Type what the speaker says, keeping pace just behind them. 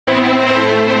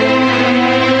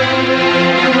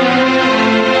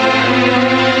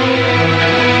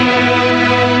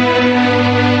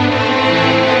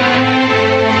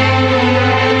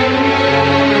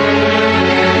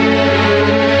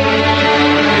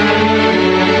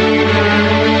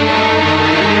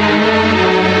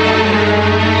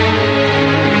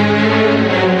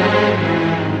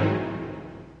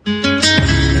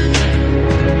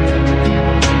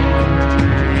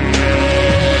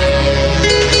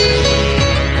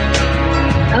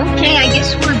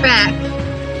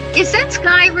Is that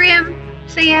Skyrim,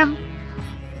 Sam?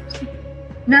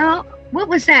 No? What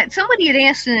was that? Somebody had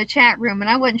asked in the chat room, and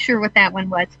I wasn't sure what that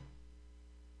one was.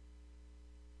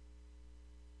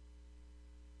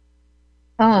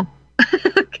 Oh,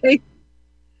 okay.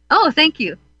 Oh, thank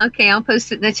you. Okay, I'll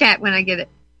post it in the chat when I get it.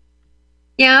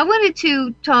 Yeah, I wanted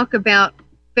to talk about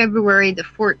February the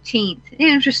 14th.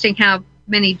 Interesting how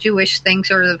many Jewish things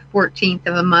are the 14th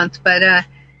of a month, but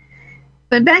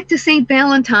back to St.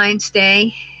 Valentine's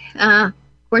Day. Of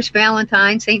course,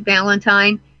 St.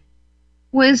 Valentine,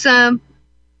 was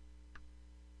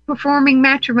performing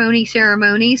matrimony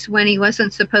ceremonies when he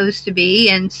wasn't supposed to be,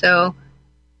 and so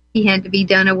he had to be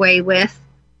done away with.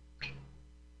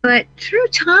 But through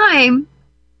time,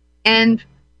 and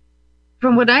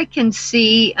from what I can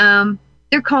see,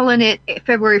 they're calling it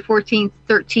February 14th,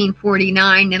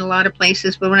 1349 in a lot of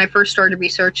places, but when I first started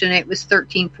researching it, it was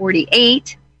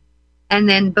 1348, and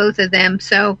then both of them.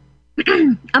 So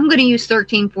I'm going to use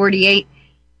 1348,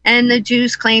 and the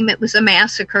Jews claim it was a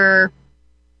massacre.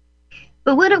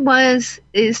 But what it was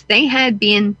is they had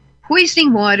been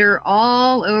poisoning water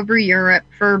all over Europe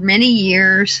for many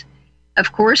years.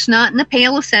 Of course, not in the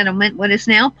Pale of Settlement, what is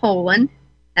now Poland.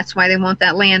 That's why they want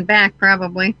that land back,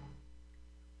 probably,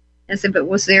 as if it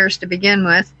was theirs to begin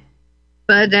with.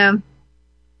 But,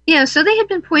 yeah, so they had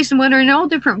been poisoning water in all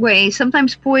different ways.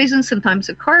 Sometimes poison, sometimes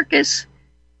a carcass,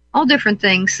 all different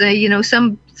things.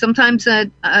 Sometimes a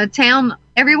town,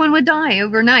 everyone would die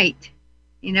overnight.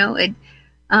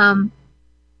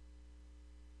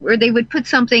 Where they would put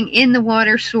something in the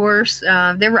water source.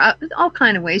 There were all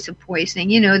kind of ways of poisoning.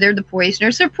 They're the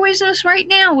poisoners. They're poisonous right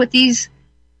now with these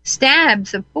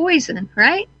stabs of poison,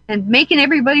 right? And making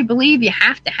everybody believe you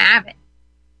have to have it.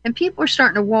 And people are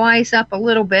starting to wise up a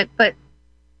little bit, but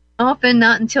often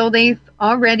not until they've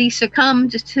already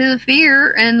succumbed to the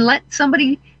fear and let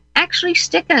somebody actually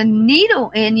stick a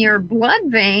needle in your blood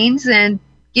veins and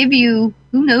give you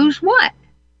who knows what.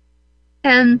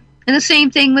 And the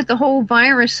same thing with the whole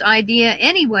virus idea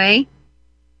anyway.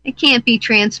 It can't be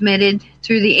transmitted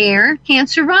through the air. Can't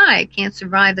survive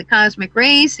the cosmic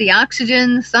rays, the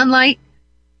oxygen, the sunlight.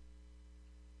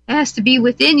 It has to be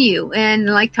within you. And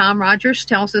like Tom Rogers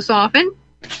tells us often,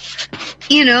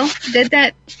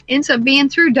 that ends up being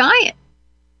through diet.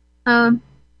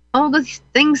 All the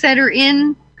things that are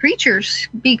in creatures,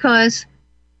 because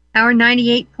our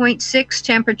 98.6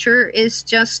 temperature is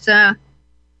just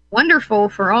wonderful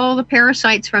for all the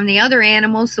parasites from the other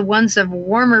animals, the ones of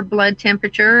warmer blood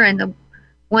temperature and the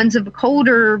ones of a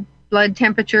colder blood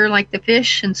temperature like the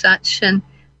fish and such.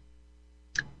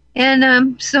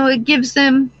 And so it gives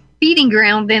them feeding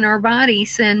ground in our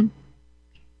bodies. And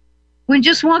when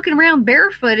just walking around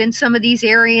barefoot in some of these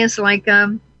areas, like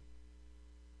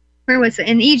where was it?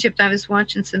 In Egypt, I was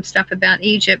watching some stuff about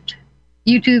Egypt.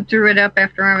 YouTube threw it up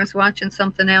after I was watching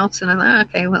something else, and I thought,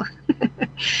 okay, well.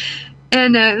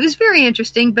 And it was very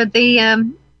interesting, but they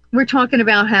were talking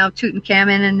about how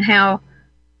Tutankhamun and how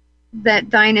that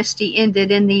dynasty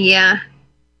ended in the, I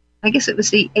guess it was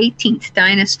the 18th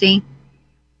dynasty,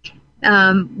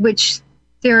 which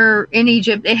there in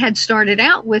Egypt, it had started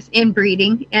out with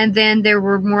inbreeding, and then there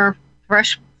were more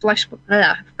fresh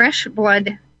blood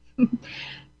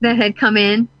that had come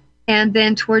in, and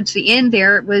then towards the end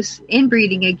there, it was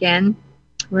inbreeding again,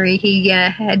 where he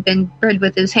had been bred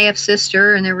with his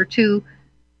half-sister, and there were two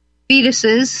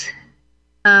fetuses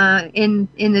in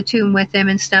the tomb with him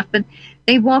and stuff. But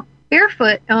they walked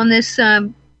barefoot on this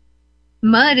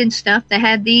mud and stuff that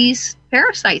had these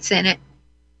parasites in it.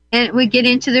 And it would get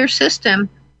into their system,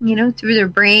 through their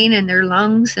brain and their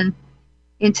lungs and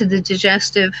into the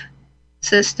digestive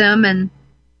system. And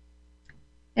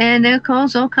it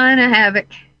caused all kind of havoc.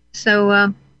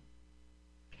 So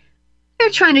they're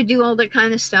trying to do all that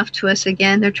kind of stuff to us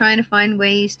again. They're trying to find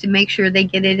ways to make sure they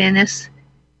get it in us.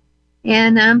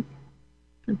 And,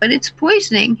 but it's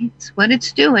poisoning. It's what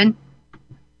it's doing.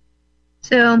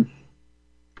 So,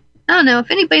 I don't know.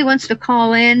 If anybody wants to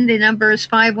call in, the number is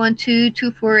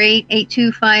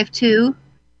 512-248-8252.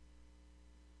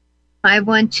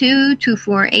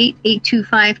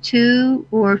 512-248-8252.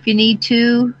 Or if you need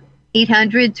to,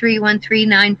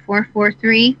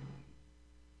 800-313-9443.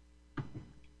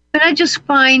 But I just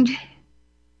find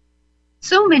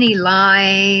so many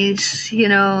lies,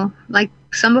 like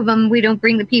some of them we don't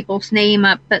bring the people's name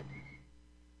up, but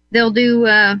they'll do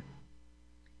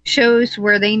shows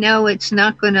where they know it's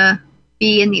not going to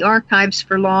be in the archives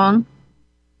for long.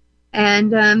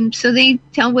 And so they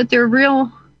tell what their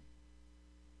real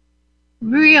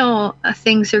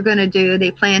things are going to do,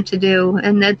 they plan to do,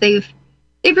 and that they've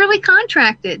really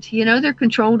contracted. They're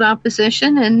controlled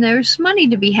opposition, and there's money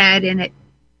to be had in it.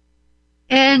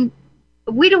 And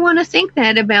we don't want to think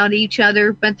that about each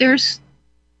other, but there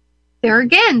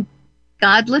again,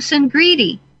 godless and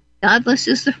greedy. Godless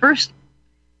is the first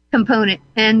component,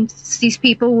 and these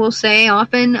people will say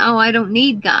often, oh, I don't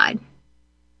need God.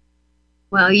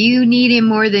 Well, you need him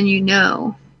more than you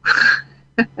know.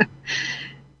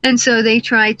 And so they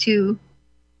try to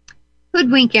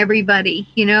hoodwink everybody,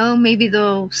 maybe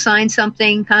they'll sign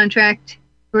something, contract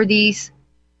for these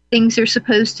things they're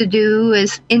supposed to do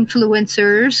as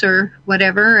influencers or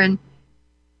whatever,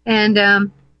 and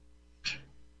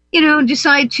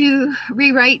decide to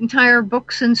rewrite entire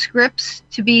books and scripts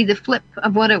to be the flip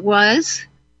of what it was.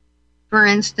 For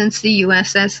instance, the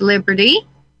USS Liberty.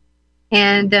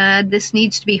 And this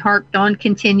needs to be harped on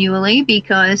continually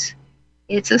because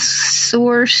it's a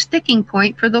sore sticking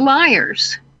point for the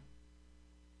liars.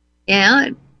 Yeah,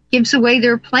 it gives away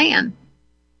their plan.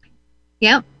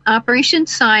 Yep, Operation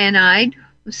Cyanide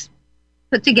was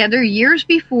put together years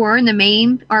before, and the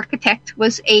main architect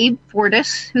was Abe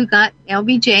Fortas, who got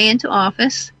LBJ into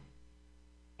office.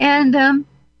 And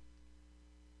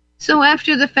so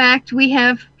after the fact, we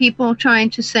have people trying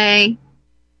to say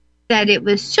that it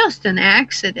was just an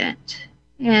accident.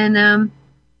 And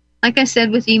like I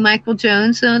said with E. Michael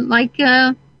Jones, like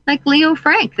Leo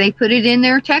Frank, they put it in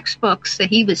their textbooks that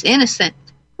he was innocent.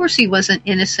 Of course he wasn't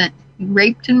innocent. He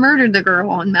raped and murdered the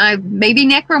girl, and maybe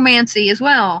necromancy as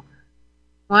well.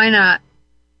 Why not?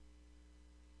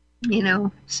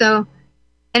 So,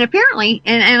 and apparently,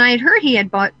 and I had heard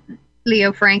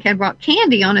Leo Frank had bought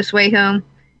candy on his way home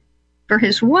for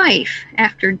his wife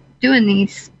after doing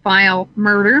these vile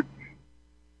murder.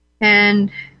 But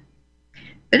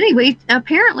anyway,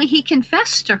 apparently he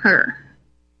confessed to her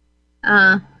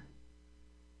that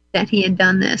he had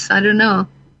done this. I don't know.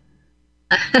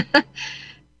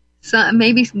 So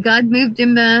maybe God moved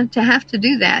him to have to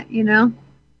do that,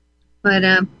 But,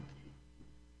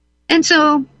 and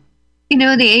so, the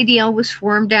ADL was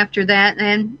formed after that.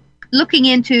 And looking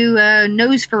into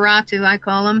Nosferatu, I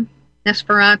call him,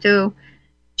 Nosferatu,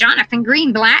 Jonathan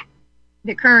Greenblatt,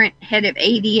 the current head of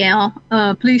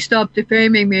ADL. Please stop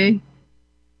defaming me.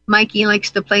 Mikey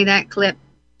likes to play that clip,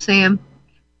 Sam.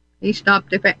 Please stop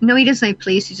defaming. No, he doesn't say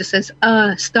please. He just says,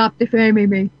 stop defaming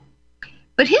me.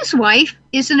 But his wife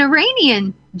is an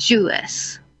Iranian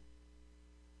Jewess.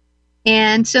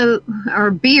 And so,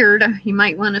 or beard, you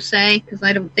might want to say, because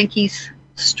I don't think he's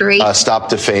straight. Stop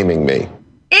defaming me.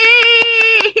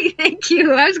 Hey, thank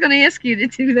you. I was going to ask you to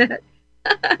do that.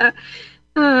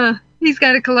 He's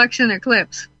got a collection of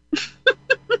clips.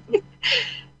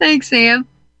 Thanks, Sam.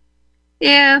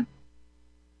 Yeah.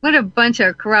 What a bunch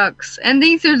of crooks. And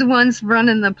these are the ones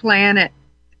running the planet.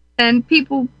 And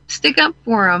people stick up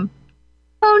for them.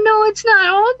 Oh, no, it's not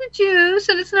all the Jews,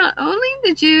 and it's not only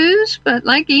the Jews, but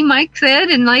like E. Mike said,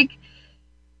 and like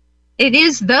it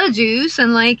is the Jews,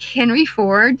 and like Henry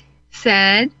Ford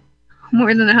said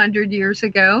more than 100 years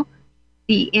ago,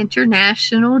 the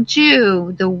international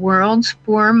Jew, the world's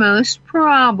foremost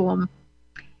problem.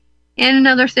 And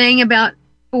another thing about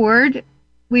Ford,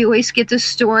 we always get the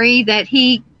story that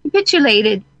he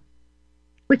capitulated,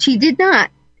 which he did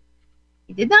not.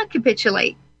 He did not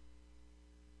capitulate.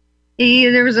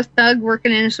 There was a thug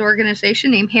working in his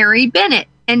organization named Harry Bennett,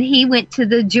 and he went to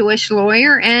the Jewish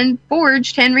lawyer and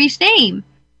forged Henry's name.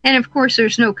 And of course,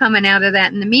 there's no coming out of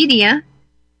that in the media,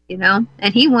 and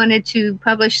he wanted to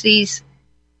publish these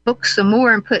books some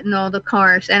more and put in all the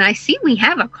cars. And I see we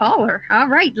have a caller. All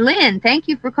right, Lynn, thank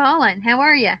you for calling. How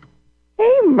are you?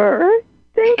 Hey, Mur.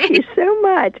 Thank you so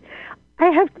much. I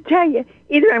have to tell you,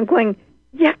 either I'm going,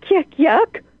 yuck, yuck,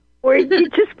 yuck, or you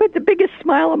just put the biggest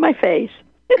smile on my face.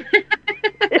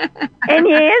 And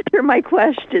you answer my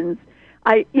questions.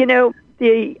 The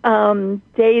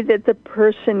day that the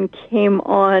person came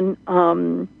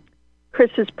on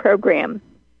Chris's program,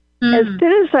 as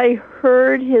soon as I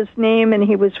heard his name and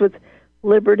he was with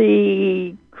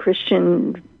Liberty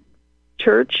Christian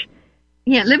Church,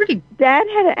 Liberty, that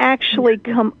had actually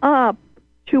come up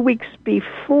 2 weeks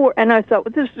before, and I thought,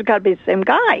 well, this has got to be the same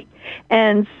guy.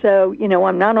 And so,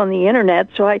 I'm not on the internet,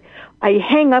 so I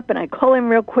hang up and I call him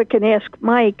real quick and ask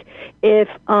Mike if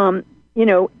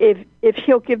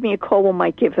he'll give me a call. Will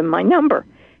Mike give him my number?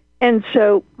 And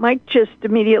so Mike just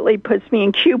immediately puts me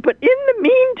in queue. But in the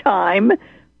meantime,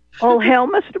 all hell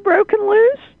must have broken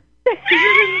loose.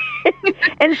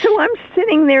 And so I'm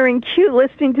sitting there in queue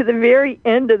listening to the very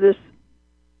end of this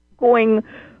going,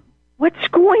 what's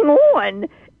going on?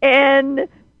 And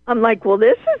I'm like, well,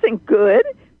 this isn't good.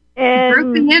 And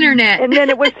broke the internet. And then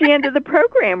it was the end of the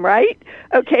program, right?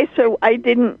 Okay, so I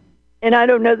didn't, and I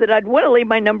don't know that I'd want to leave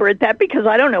my number at that because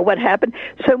I don't know what happened.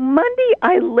 So Monday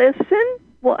I listened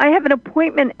Well, I have an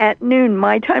appointment at noon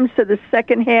my time, so the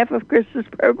second half of Chris's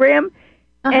program,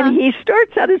 and he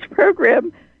starts out his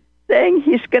program saying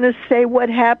he's going to say what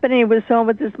happened. He was home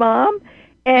with his mom,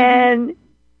 and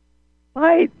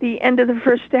by the end of the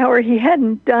first hour, he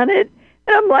hadn't done it.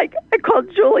 And I'm like, I called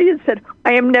Julie and said,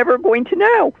 I am never going to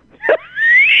know.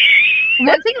 Well,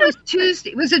 I think it was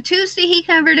Tuesday. Was it Tuesday he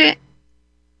covered it?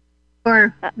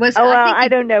 Or was I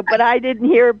don't know, but I didn't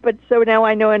hear it, but so now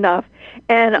I know enough.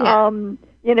 And,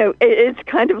 you know, it's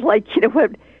kind of like, you know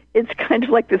what, it's kind of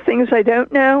like the things I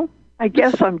don't know. I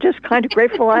guess I'm just kind of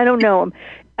grateful I don't know them.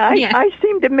 I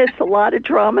seem to miss a lot of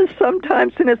dramas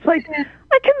sometimes, and it's like,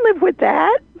 I can live with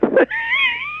that.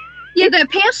 Yeah, the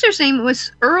pastor's name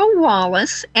was Earl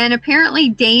Wallace, and apparently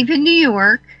Dave in New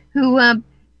York, who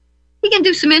he can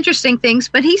do some interesting things,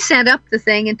 but he set up the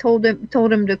thing and told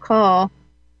him to call.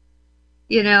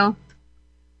 You know.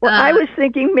 Well, I was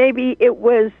thinking maybe it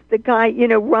was the guy, you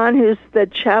know, Ron, who's the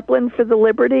chaplain for the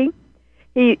Liberty.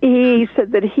 He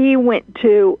said that he went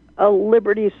to a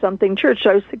Liberty something church.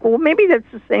 So I was thinking, well, maybe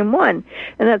that's the same one,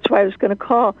 and that's why I was going to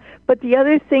call. But the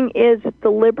other thing is the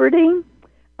Liberty.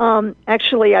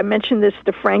 Actually, I mentioned this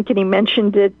to Frank, and he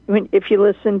mentioned it if you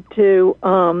listened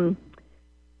to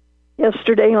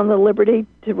yesterday on the Liberty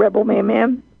to Rebel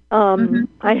Man.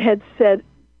 I had said,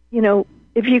 you know,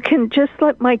 if you can just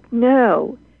let Mike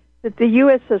know that the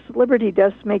USS Liberty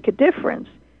does make a difference,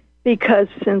 because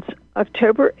since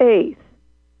October 8th,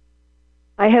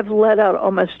 I have let out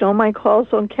almost all my calls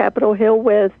on Capitol Hill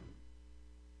with,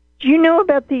 do you know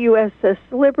about the USS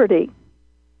Liberty?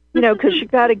 You know, because you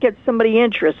got to get somebody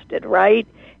interested, right?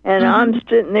 And I'm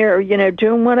sitting there, you know,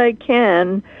 doing what I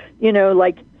can, you know,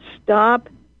 like, stop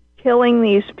killing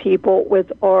these people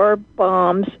with our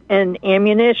bombs and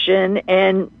ammunition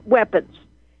and weapons.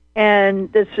 And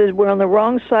we're on the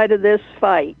wrong side of this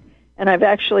fight. And I've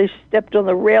actually stepped on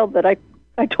the rail that I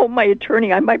told my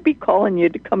attorney I might be calling you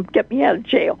to come get me out of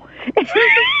jail.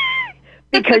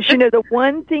 Because, you know, the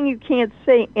one thing you can't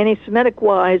say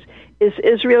anti-Semitic-wise is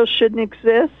Israel shouldn't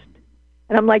exist.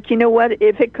 And I'm like, you know what?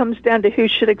 If it comes down to who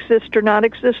should exist or not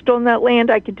exist on that land,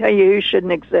 I can tell you who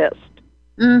shouldn't exist.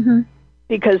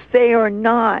 Because they are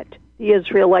not the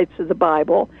Israelites of the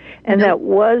Bible, and that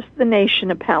was the nation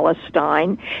of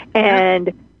Palestine.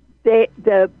 And the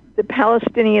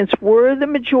Palestinians were the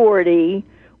majority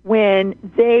when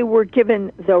they were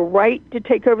given the right to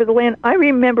take over the land. I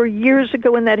remember years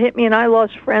ago when that hit me, and I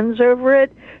lost friends over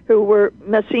it who were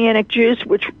Messianic Jews,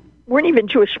 which weren't even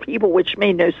Jewish people, which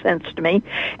made no sense to me.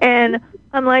 And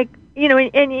I'm like, you know,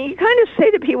 and you kind of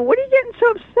say to people, what are you getting so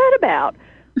upset about?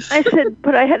 I said,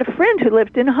 but I had a friend who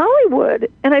lived in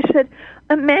Hollywood, and I said,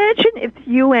 imagine if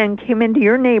the UN came into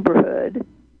your neighborhood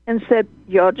and said,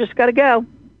 y'all just got to go.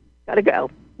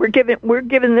 We're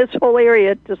giving this whole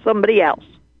area to somebody else.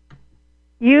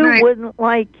 You wouldn't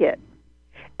like it.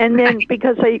 And then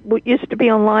because I used to be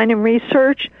online and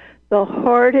research, the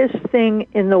hardest thing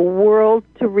in the world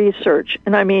to research,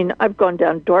 and I mean, I've gone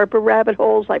down DARPA rabbit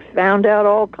holes. I found out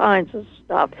all kinds of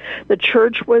stuff. The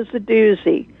church was a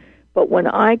doozy. But when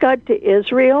I got to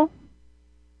Israel,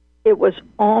 it was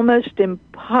almost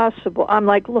impossible. I'm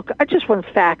like, look, I just want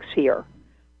facts here.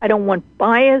 I don't want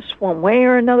bias one way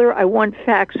or another. I want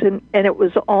facts, and it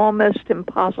was almost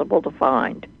impossible to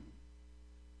find.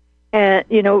 And,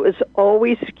 you know, it was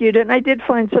always skewed. And I did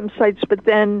find some sites, but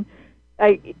then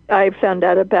I found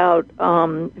out about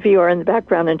VR in the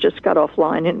background and just got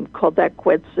offline and called that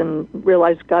quits and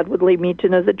realized God would lead me to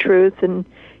know the truth. And,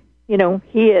 you know,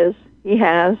 He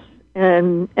has.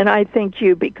 And I thank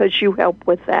you because you help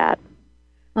with that.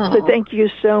 So thank you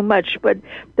so much. But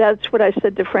that's what I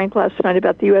said to Frank last night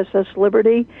about the USS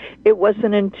Liberty. It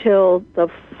wasn't until the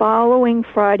following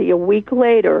Friday, a week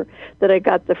later, that I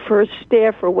got the first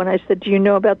staffer when I said, do you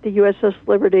know about the USS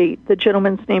Liberty? The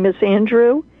gentleman's name is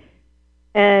Andrew.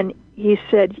 And he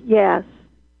said, yes.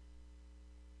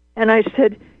 And I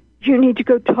said, you need to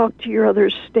go talk to your other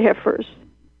staffers.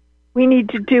 We need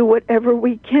to do whatever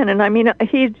we can. And I mean,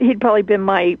 he'd probably been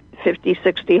my 50,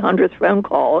 60, 100th phone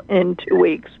call in 2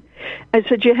 weeks. I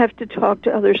said, you have to talk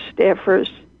to other staffers,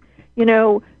 you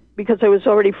know, because I was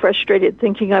already frustrated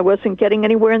thinking I wasn't getting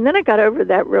anywhere. And then I got over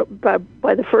that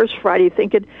by the first Friday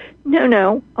thinking,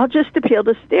 no, I'll just appeal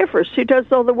to staffers. Who does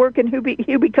all the work and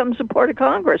who becomes a part of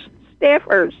Congress?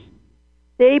 Staffers.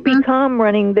 They become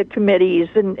running the committees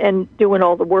and doing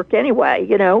all the work anyway,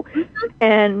 you know.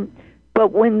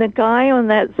 But when the guy on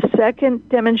that second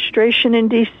demonstration in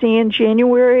D.C. in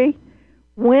January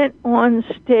went on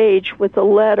stage with a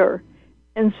letter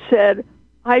and said,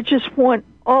 I just want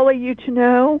all of you to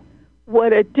know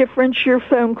what a difference your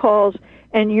phone calls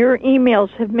and your emails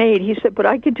have made. He said, but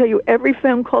I can tell you every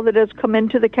phone call that has come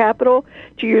into the Capitol,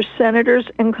 to your senators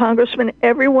and congressmen,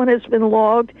 everyone has been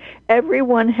logged.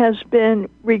 Everyone has been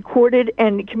recorded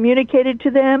and communicated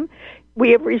to them.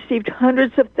 We have received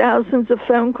hundreds of thousands of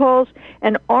phone calls,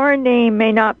 and our name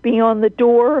may not be on the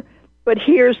door, but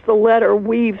here's the letter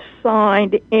we've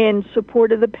signed in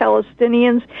support of the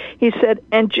Palestinians. He said,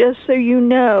 and just so you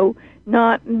know,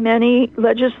 not many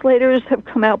legislators have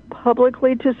come out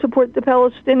publicly to support the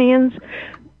Palestinians,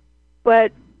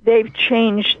 but they've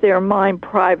changed their mind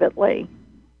privately.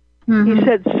 Mm-hmm. He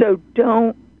said, so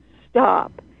don't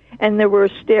stop. And there were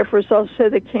staffers also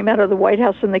that came out of the White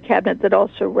House and the cabinet that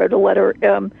also wrote a letter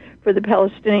for the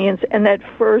Palestinians. And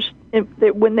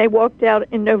that when they walked out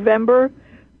in November,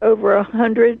 over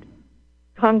 100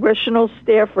 congressional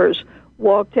staffers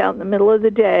walked out in the middle of the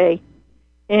day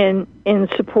in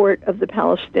support of the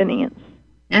Palestinians.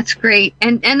 That's great,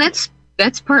 and that's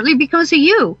partly because of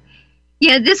you.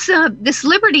 Yeah, this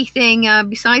Liberty thing.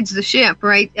 Besides the ship,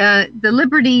 right? The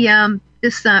Liberty.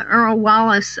 Earl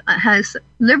Wallace has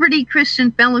Liberty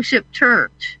Christian Fellowship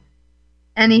Church,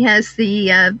 and he has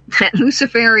the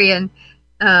Luciferian,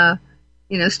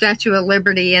 Statue of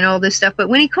Liberty and all this stuff. But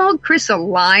when he called Chris a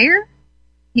liar,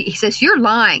 he says, "You're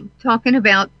lying," talking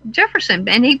about Jefferson,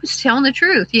 and he was telling the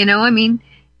truth. I mean,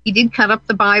 he did cut up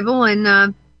the Bible, and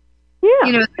and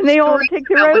they all take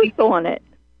their oath on it.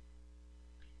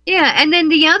 Yeah, and then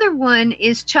the other one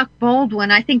is Chuck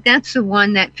Baldwin. I think that's the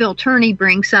one that Phil Turney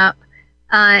brings up.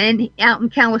 And out in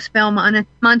Kalispell,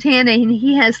 Montana, and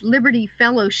he has Liberty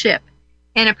Fellowship,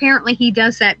 and apparently he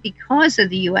does that because of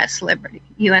the USS Liberty.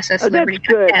 That's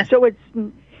good. So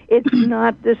it's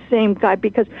not the same guy,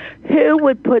 because who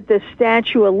would put the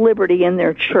Statue of Liberty in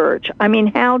their church? I mean,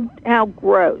 how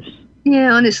gross.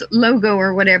 Yeah, on his logo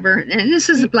or whatever. And this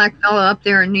is a black fellow up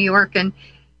there in New York, and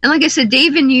like I said,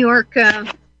 Dave in New York.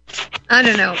 I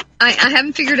don't know. I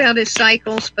haven't figured out his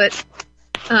cycles, but.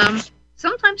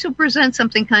 Sometimes he'll present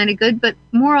something kind of good, but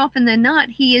more often than not,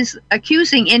 he is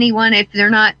accusing anyone if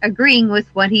they're not agreeing with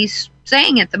what he's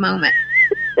saying at the moment.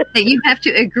 That you have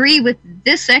to agree with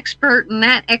this expert and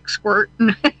that expert,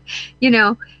 and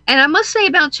And I must say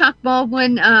about Chuck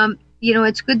Baldwin,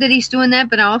 it's good that he's doing that,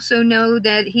 but I also know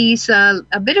that he's a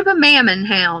bit of a mammon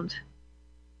hound.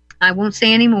 I won't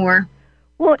say any more.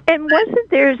 Well, and wasn't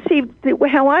there? See,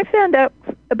 how I found out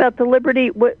about the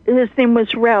Liberty, his name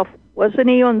was Ralph. Wasn't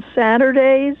he on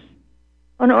Saturdays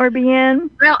on RBN?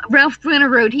 Ralph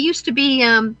Brenner. He used to be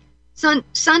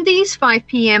Sundays, 5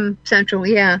 p.m. Central,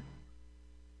 yeah.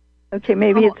 Okay,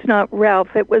 maybe it's not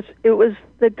Ralph. It was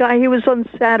the guy. He was on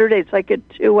Saturdays, like at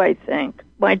 2, I think,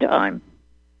 my time.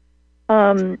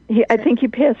 I think he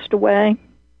passed away.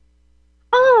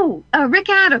 Oh, Rick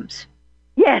Adams.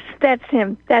 Yes, that's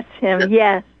him.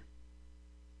 Yes.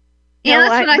 Yeah, that's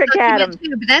what I Rick thought Adams. You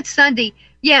meant too, but that's Sunday.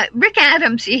 Yeah, Rick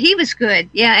Adams, he was good.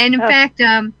 Yeah, and in fact,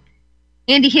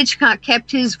 Andy Hitchcock kept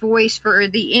his voice for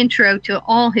the intro to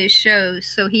all his shows,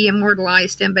 so he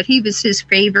immortalized him, but he was his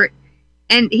favorite.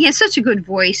 And he has such a good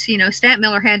voice. Stat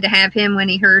Miller had to have him when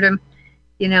he heard him,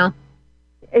 He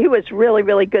was really,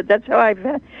 really good. That's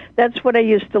what I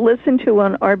used to listen to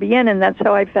on RBN, and that's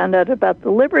how I found out about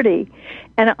the Liberty.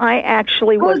 And I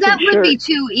actually wasn't sure. Oh, that would be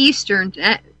 2 Eastern.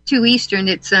 2 Eastern,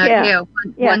 it's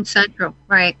 1 Central,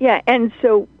 right? Yeah, and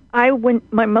so my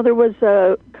mother was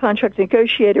a contract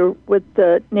negotiator with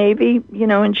the Navy,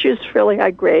 and she was fairly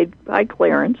high grade, high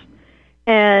clearance,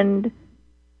 and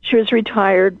she was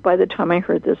retired by the time I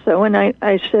heard this. So, and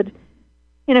I said,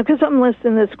 because I'm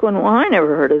listening to this going, well, I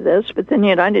never heard of this, but then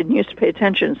I didn't used to pay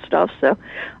attention to stuff. So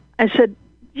I said,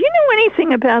 do you know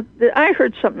anything about I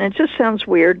heard something, it just sounds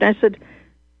weird. And I said,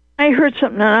 I heard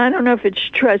something, and I don't know if it's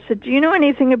true. I said, do you know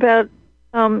anything about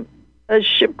a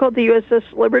ship called the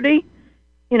USS Liberty?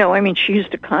 She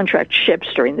used to contract ships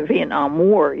during the Vietnam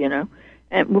War,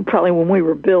 and probably when we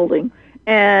were building.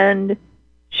 And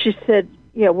she said,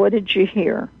 yeah, what did you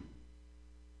hear?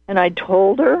 And I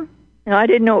told her, and I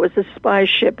didn't know it was a spy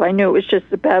ship. I knew it was just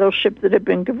a battleship that had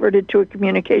been converted to a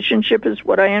communication ship, is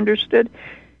what I understood.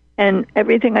 And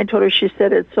everything I told her, she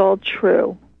said, it's all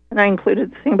true. And I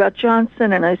included the thing about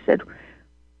Johnson, and I said,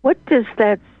 what does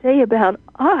that say about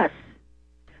us?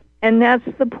 And that's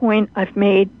the point I've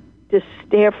made to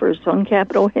staffers on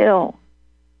Capitol Hill.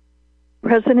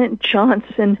 President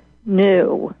Johnson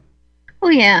knew. Oh,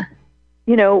 yeah.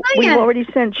 We've already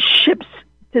sent ships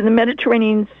to the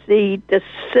Mediterranean Sea to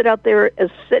sit out there as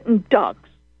sitting ducks.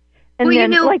 And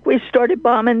we started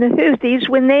bombing the Houthis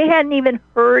when they hadn't even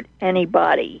hurt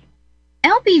anybody.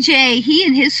 LBJ, he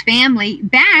and his family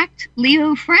backed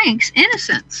Leo Frank's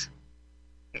innocence.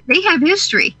 They have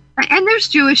history. And there's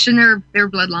Jewish in their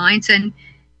bloodlines, and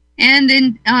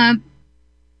in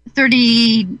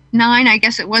 39, I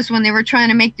guess it was, when they were trying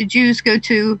to make the Jews go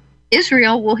to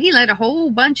Israel. Well, he let a whole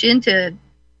bunch into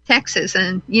Texas,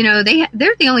 and they're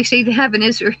the only state that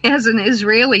has an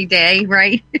Israeli day,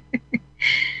 right?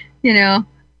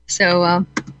 So.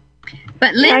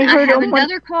 But Lynn, I have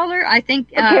another caller. I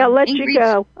think. Okay, I'll let you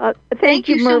go. Thank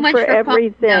you, Murph, so much for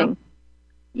everything. No.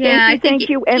 Yeah, thank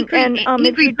you. And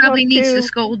Ingrid probably needs to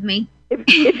scold me.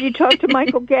 If you talk to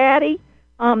Michael Gaddy,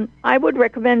 I would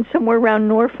recommend somewhere around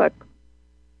Norfolk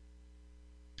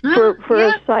for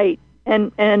a site.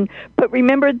 But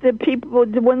remember, the people,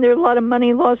 when there's a lot of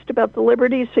money lost about the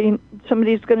Liberty, so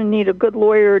somebody's going to need a good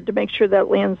lawyer to make sure that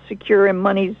land's secure and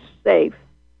money's safe.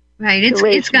 Right,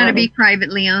 it's got to be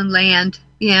privately owned land.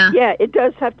 Yeah. Yeah, it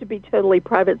does have to be totally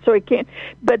private, so it can't.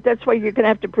 But that's why you're going to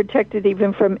have to protect it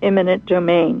even from eminent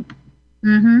domain.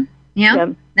 Mm-hmm.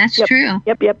 Yeah, that's true.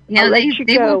 Yep. Yeah, I'll let you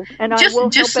go, and I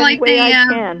will just help like any way I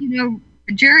can.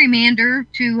 Gerrymander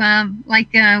to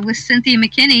with Cynthia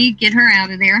McKinney, get her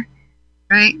out of there.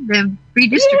 Right, the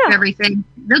redistrict everything.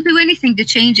 They'll do anything to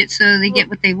change it so they get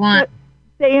what they want.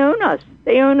 They own us.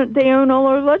 They own all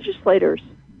our legislators.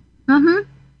 Mm-hmm.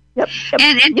 Yep.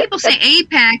 And people say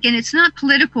AIPAC, and it's not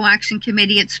Political Action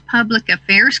Committee, it's Public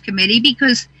Affairs Committee,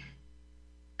 because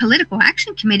Political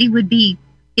Action Committee would be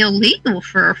illegal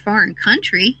for a foreign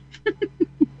country.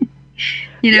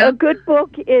 A good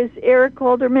book is Eric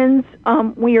Alderman's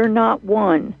We Are Not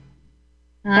One.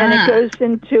 And it goes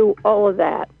into all of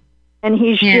that. And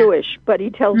he's Jewish, but he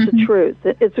tells the truth.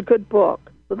 It's a good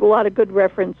book with a lot of good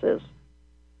references.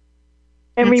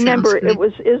 And remember, it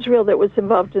was Israel that was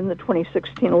involved in the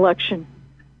 2016 election.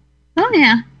 Oh,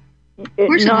 yeah.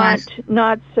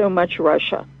 Not so much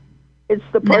Russia. It's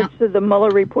the parts of the Mueller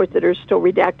report that are still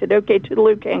redacted. Okay,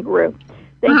 toodaloo, kangaroo.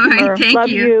 Thank you, Murph. Love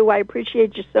you. I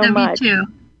appreciate you so much. Love you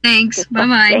too. Thanks.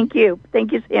 Bye-bye. Thank you.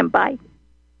 Thank you, Sam. Bye.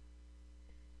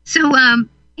 So,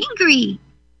 Ingrid,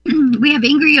 we have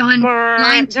Ingrid on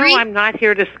line 3. No, I'm not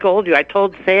here to scold you. I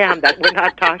told Sam that we're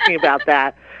not talking about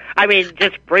that. I mean,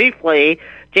 just briefly,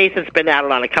 Jason's been out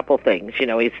on a couple things.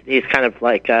 He's kind of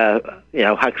like a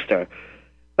huckster,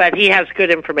 but he has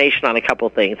good information on a couple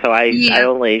things. So I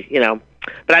only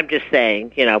but I'm just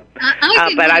saying but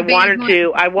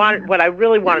what I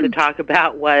really wanted to talk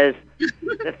about was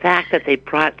the fact that they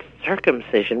brought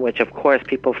circumcision, which of course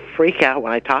people freak out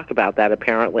when I talk about that.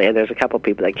 Apparently, and there's a couple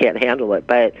people that can't handle it.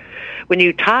 But when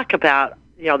you talk about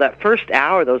that first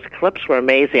hour, those clips were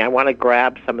amazing. I want to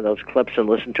grab some of those clips and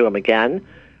listen to them again.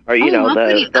 Or,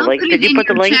 the link. Did you put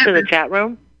the links in the chat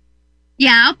room?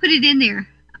 Yeah, I'll put it in there.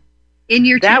 In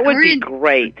your That would be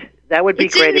great. That would be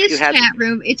great if you had... It's in this chat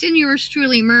room. It's in yours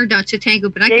truly,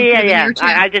 Mur.Chatango, but I can put it in your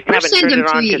chat. I just haven't turned it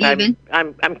on because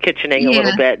I'm kitchening a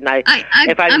little bit. And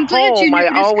if I'm glad home, I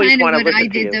always want to listen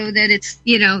to you. What I did, though, that it's,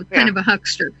 kind of a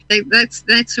huckster.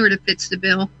 That sort of fits the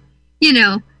bill.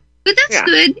 But that's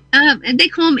good. And they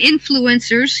call them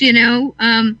influencers,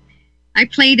 I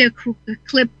played a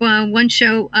clip, one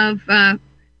show of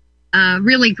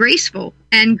Really Graceful.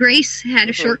 And Grace had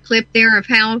a short clip there of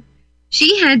how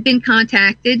she had been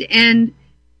contacted and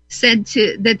said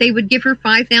that they would give her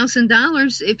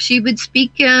 $5,000 if she would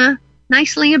speak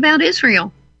nicely about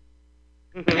Israel.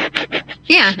 Mm-hmm.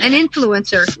 Yeah, an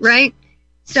influencer, right?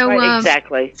 So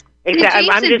exactly.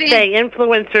 I'm just saying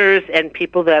influencers and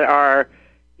people that are,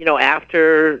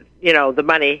 after, the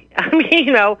money. I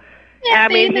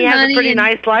mean, he has a pretty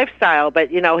nice lifestyle, but,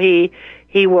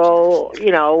 he will,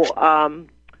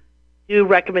 do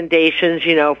recommendations,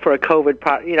 for a COVID,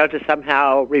 to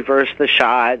somehow reverse the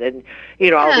shot and,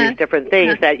 all these different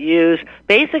things that use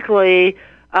basically,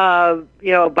 a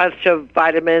bunch of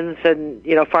vitamins and,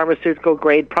 pharmaceutical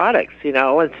grade products, and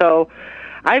so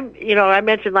I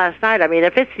mentioned last night,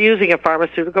 if it's using a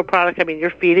pharmaceutical product,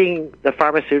 you're feeding the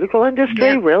pharmaceutical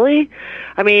industry, really?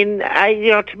 To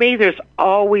me, there's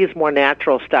always more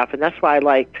natural stuff, and that's why I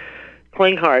like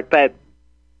Klinghardt, but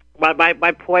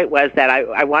my point was that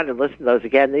I wanted to listen to those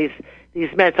again. These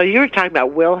men. So you were talking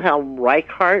about Wilhelm Reich.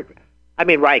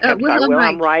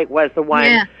 Wilhelm Reich was the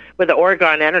one with the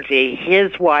Oregon Energy.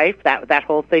 His wife. That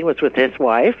whole thing was with his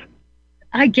wife.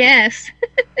 I guess.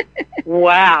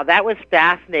 Wow, that was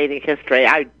fascinating history.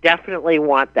 I definitely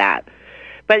want that.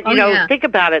 But think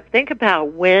about it. Think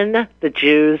about when the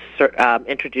Jews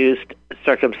introduced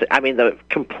circumcision. The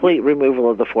complete removal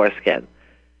of the foreskin.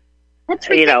 That's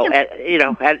ridiculous.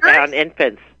 On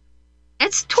infants.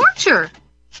 It's torture.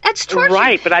 That's torture.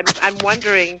 Right, but I'm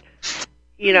wondering,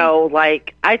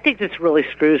 I think this really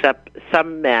screws up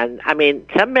some men.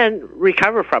 Some men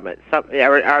recover from it, some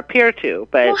or appear to,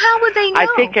 but how would they know? I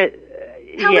think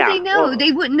How would they know? Well,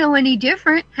 they wouldn't know any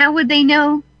different. How would they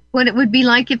know what it would be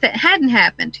like if it hadn't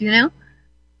happened,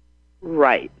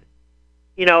 Right.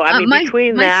 I mean,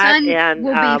 between that and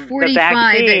the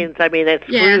vaccines, I mean, it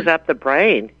screws up the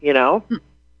brain,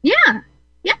 Yeah.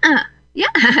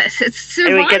 It's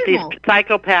survival. And we get these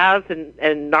psychopaths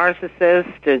and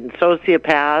narcissists and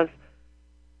sociopaths.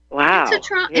 Wow.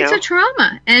 It's a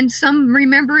trauma. And some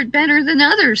remember it better than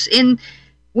others in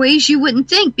ways you wouldn't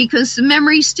think, because the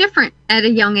memory's different at a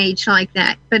young age like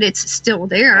that. But it's still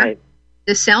there. Right.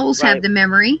 The cells have the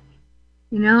memory,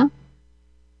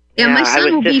 Yeah, my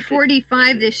son will be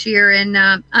 45 this year, and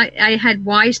I had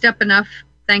wised up enough,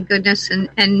 thank goodness,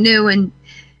 and knew.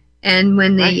 And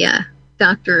when the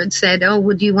doctor had said, "Oh,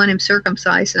 would you want him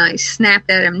circumcised?" and I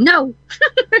snapped at him, "No."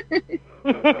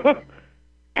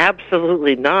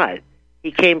 Absolutely not.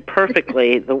 He came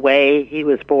perfectly the way he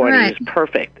was born. Right. He was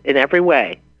perfect in every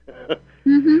way.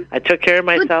 I took care of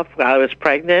myself while I was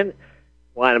pregnant.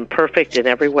 Want him perfect in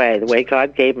every way, the way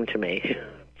God gave him to me.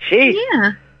 Jeez.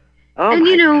 Yeah. Oh, and,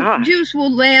 gosh. Jews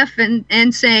will laugh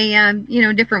and say,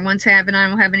 different ones have, and I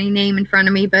don't have any name in front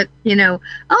of me, but,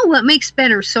 what makes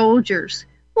better soldiers?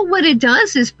 Well, what it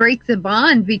does is break the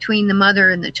bond between the mother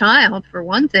and the child, for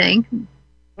one thing,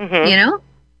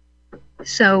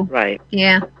 So, right.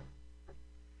 Yeah.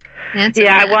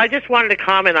 Well, I just wanted to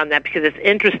comment on that because it's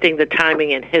interesting, the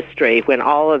timing in history when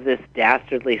all of this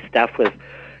dastardly stuff was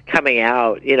coming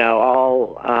out,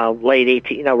 all late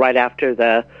 18, right after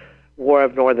the War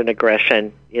of Northern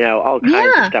Aggression, all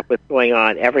kinds of stuff was going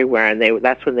on everywhere, and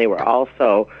that's when they were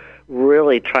also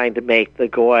really trying to make the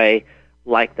Goy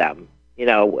like them,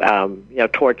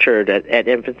 tortured at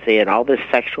infancy and all this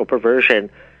sexual perversion.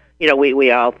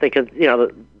 We all think of,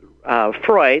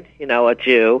 Freud, a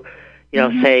Jew,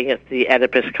 saying it's the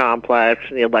Oedipus complex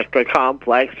and the Electra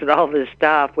complex and all this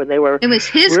stuff when they were it was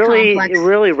his complex.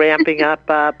 Really ramping up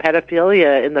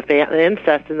pedophilia in the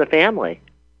incest in the family.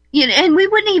 And we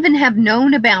wouldn't even have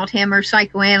known about him or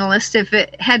psychoanalysts if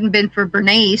it hadn't been for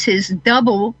Bernays, his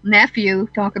double nephew.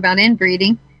 Talk about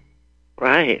inbreeding.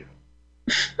 Right.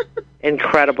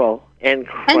 Incredible. And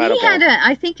he had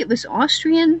I think it was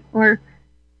Austrian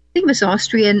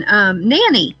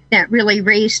nanny that really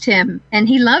raised him, and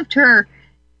he loved her,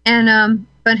 and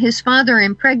but his father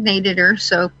impregnated her,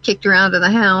 so kicked her out of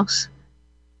the house.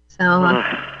 So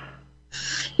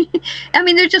I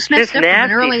mean, they're just messed up from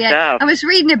an early age. I was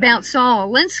reading about Saul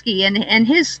Alinsky and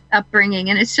his upbringing,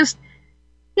 and it's just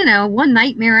one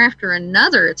nightmare after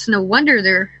another. It's no wonder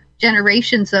they're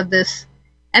generations of this,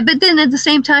 but then at the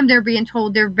same time they're being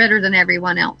told they're better than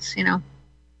everyone else.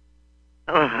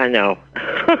 Oh, I know.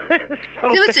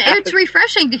 It's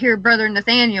refreshing to hear Brother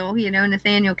Nathaniel,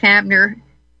 Nathaniel Kapner.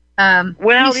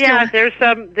 There's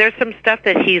some stuff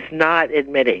that he's not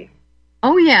admitting.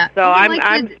 Oh yeah. So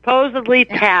I'm supposedly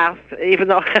past, even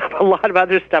though I have a lot of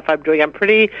other stuff I'm doing. I'm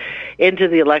pretty into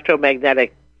the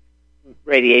electromagnetic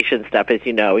radiation stuff, as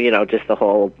you know, just the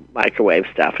whole microwave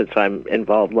stuff, and so I'm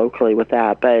involved locally with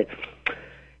that. But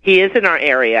he is in our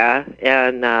area,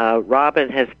 and Robin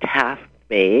has tasked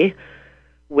me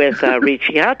with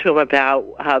reaching out to him about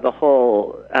how the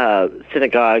whole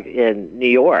synagogue in New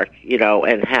York,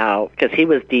 and how, because he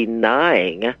was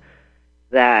denying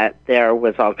that there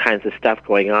was all kinds of stuff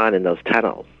going on in those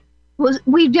tunnels. Well,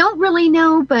 we don't really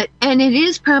know, and it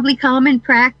is probably common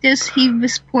practice. He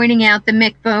was pointing out the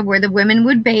mikveh where the women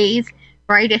would bathe,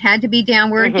 right? It had to be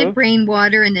down where it get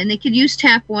rainwater, and then they could use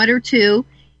tap water too.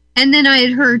 And then I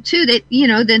had heard too that,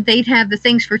 that they'd have the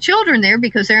things for children there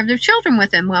because they have their children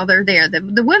with them while they're there,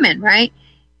 the women, right?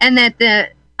 And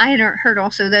that I had heard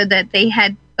also though that they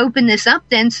had opened this up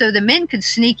then so the men could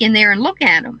sneak in there and look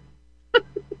at them.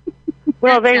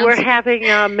 Well, they were having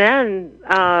men,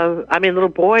 little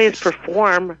boys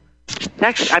perform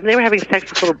sex. They were having sex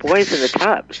with little boys in the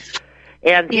tubs.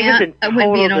 And he was in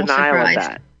total denial of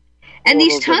that. And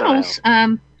these tunnels,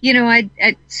 I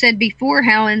said before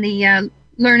how in the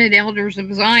Learned Elders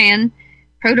of Zion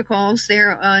protocols,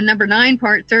 their number 9,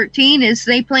 part 13, is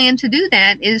they plan to do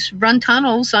that, is run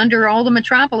tunnels under all the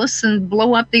metropolis and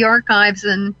blow up the archives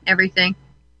and everything.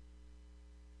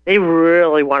 They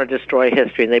really want to destroy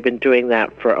history, and they've been doing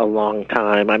that for a long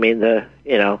time. I mean, the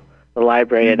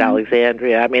library at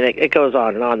Alexandria. I mean, it goes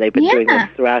on and on. They've been doing this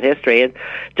throughout history, and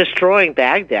destroying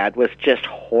Baghdad was just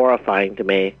horrifying to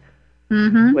me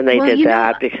when they did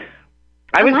that.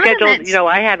 I was scheduled,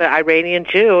 I had an Iranian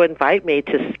Jew invite me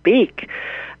to speak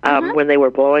when they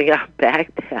were blowing up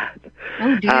Baghdad.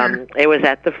 Oh, dear. It was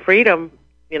at the Freedom,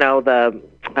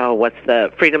 what's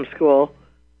the Freedom School,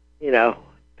 Paymont.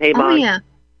 Oh, yeah.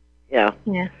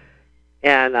 Yeah.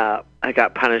 And I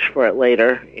got punished for it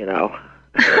later,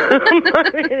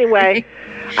 Anyway,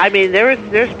 I mean,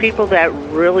 there's people that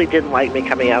really didn't like me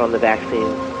coming out on the vaccine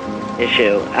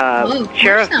issue.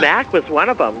 Sheriff Mack was one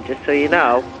of them, just so you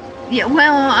know. Yeah,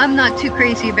 well, I'm not too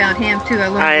crazy about him, too.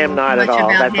 I am not at all.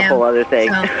 That's a whole other thing.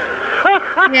 So,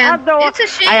 yeah, it's a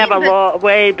shame. I have a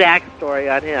way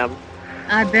backstory on him.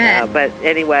 I bet. But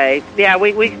anyway, yeah,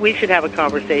 we should have a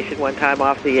conversation one time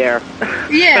off the air.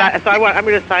 Yeah. I'm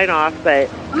going to sign off, but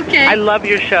okay. I love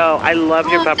your show. I love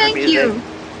your bumper music.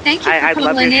 Thank you for I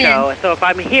love your show. So if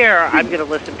I'm here, I'm going to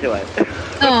listen to it.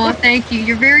 Oh, thank you.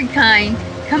 You're very kind.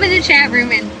 Come in the chat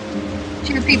room and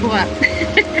cheer people up.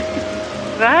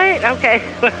 Right? Okay.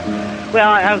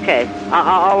 Well, okay.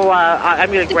 I'm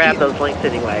going to grab those links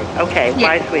anyway. Okay.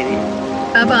 Yeah. Bye, sweetie.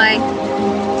 Bye-bye.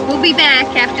 We'll be back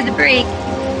after the break.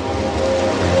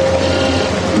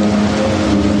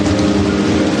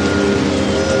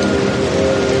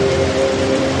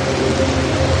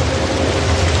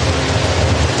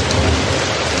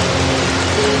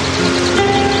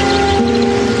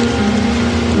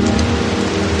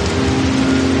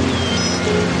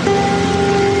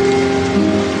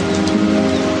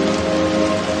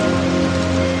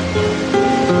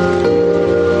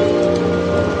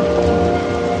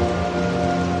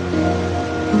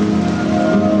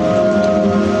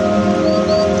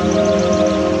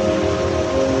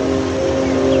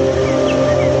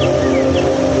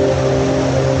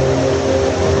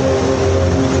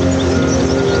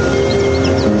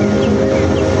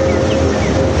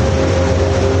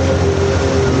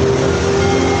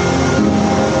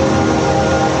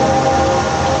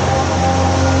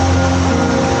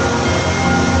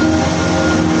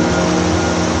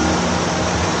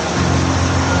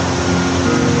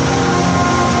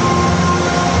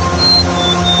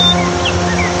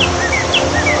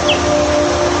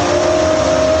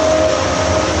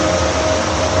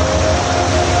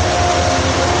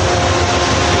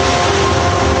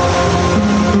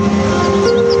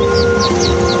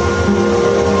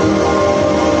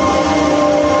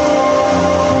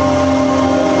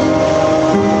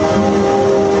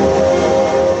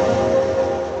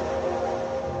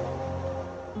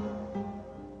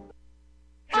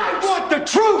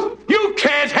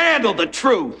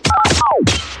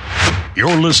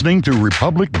 You're listening to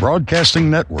Republic Broadcasting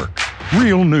Network.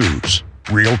 Real news,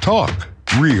 real talk,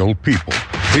 real people.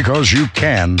 Because you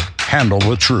can handle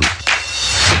the truth.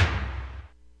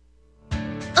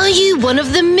 Are you one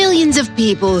of the millions of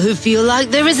people who feel like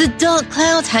there is a dark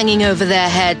cloud hanging over their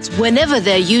heads whenever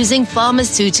they're using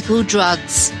pharmaceutical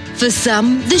drugs? For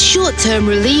some, the short-term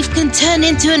relief can turn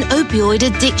into an opioid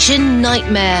addiction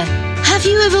nightmare. Have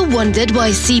you ever wondered why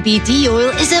CBD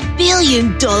oil is $1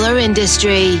 billion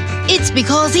industry? It's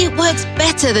because it works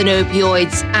better than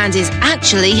opioids and is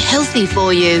actually healthy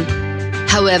for you.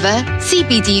 However,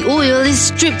 CBD oil is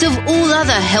stripped of all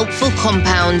other helpful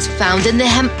compounds found in the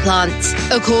hemp plant.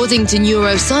 According to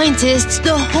neuroscientists,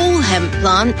 the whole hemp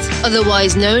plant,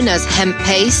 otherwise known as hemp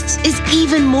paste, is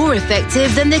even more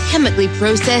effective than the chemically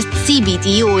processed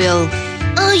CBD oil.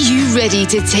 Are you ready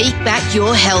to take back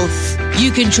your health?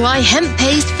 You can try hemp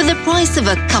paste for the price of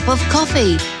a cup of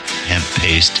coffee.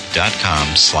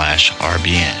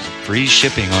 Hemppaste.com/RBN. Free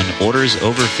shipping on orders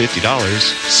over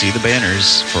 $50. See the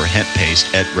banners for hemp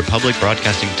paste at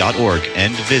republicbroadcasting.org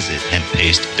and visit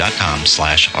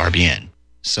hemppaste.com/RBN.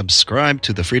 Subscribe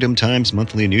to the Freedom Times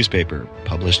monthly newspaper,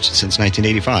 published since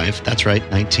 1985. That's right,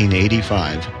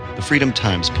 1985. The Freedom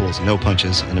Times pulls no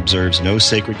punches and observes no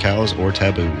sacred cows or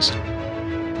taboos.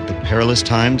 The perilous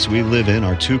times we live in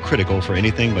are too critical for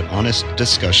anything but honest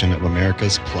discussion of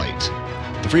America's plight.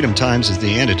 The Freedom Times is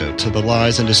the antidote to the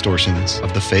lies and distortions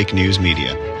of the fake news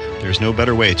media. There's no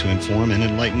better way to inform and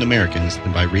enlighten Americans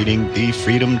than by reading the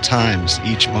Freedom Times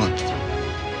each month.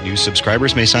 New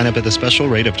subscribers may sign up at the special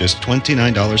rate of just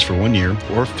 $29 for 1 year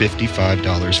or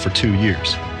 $55 for 2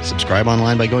 years. Subscribe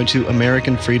online by going to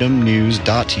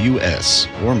AmericanFreedomNews.us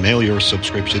or mail your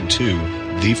subscription to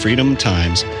The Freedom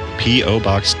Times, P.O.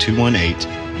 Box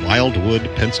 218, Wildwood,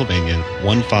 Pennsylvania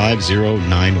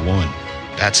 15091.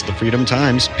 That's the Freedom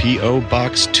Times, P.O.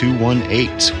 Box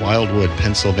 218, Wildwood,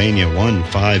 Pennsylvania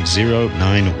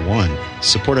 15091.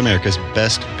 Support America's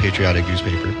best patriotic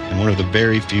newspaper and one of the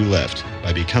very few left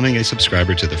by becoming a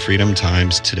subscriber to the Freedom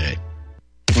Times today.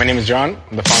 My name is John.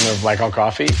 I'm the founder of Blackout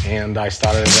Coffee, and I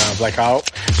started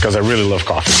Blackout because I really love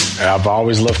coffee. I've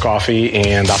always loved coffee,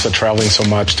 and after traveling so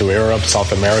much to Europe,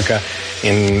 South America,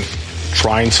 and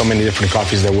trying so many different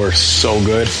coffees that were so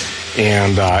good,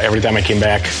 and every time I came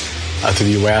back to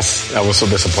the U.S., I was so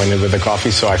disappointed with the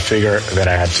coffee, so I figured that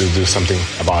I had to do something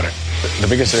about it. The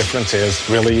biggest difference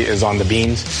is on the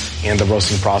beans and the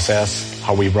roasting process,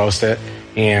 how we roast it,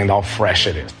 and how fresh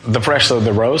it is. The fresher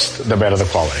the roast, the better the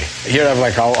quality. Here I have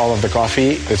like all of the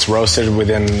coffee. It's roasted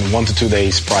within 1 to 2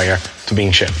 days prior to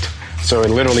being shipped. So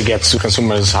it literally gets to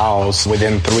consumers' house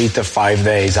within 3 to 5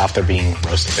 days after being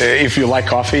roasted. If you like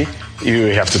coffee,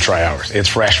 you have to try ours. It's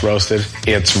fresh roasted.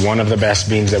 It's one of the best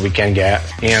beans that we can get,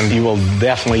 and you will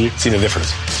definitely see the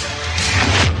difference.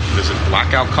 Visit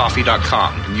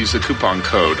blackoutcoffee.com and use the coupon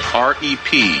code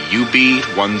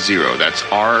REPUB10. That's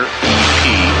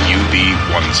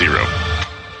REPUB10.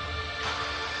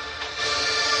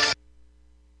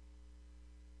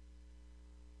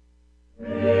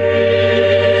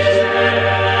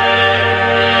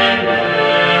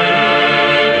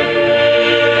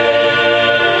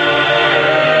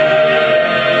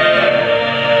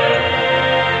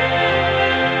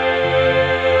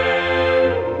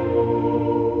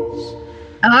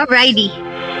 Alrighty.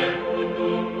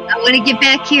 I want to get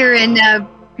back here and,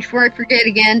 before I forget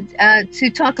again, to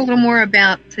talk a little more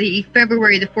about the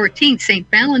February the 14th, St.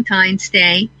 Valentine's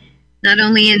Day, not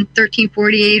only in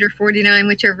 1348 or 49,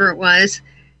 whichever it was,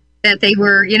 that they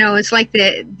were, it's like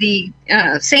the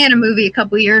Santa movie a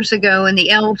couple years ago, and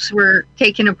the elves were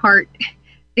taken apart.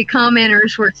 The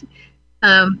commenters were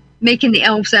making the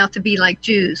elves out to be like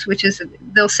Jews, which is,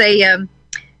 they'll say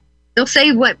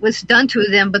what was done to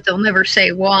them, but they'll never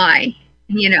say why.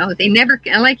 They never,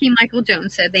 like Michael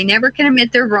Jones said, they never can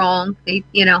admit they're wrong.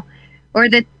 Or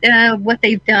that what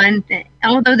they've done,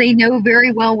 although they know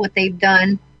very well what they've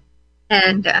done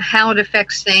and how it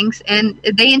affects things, and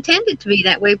they intend it to be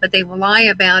that way, but they will lie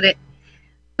about it.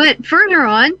 But further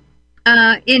on,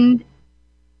 in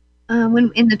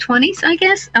the 20s, I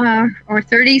guess, or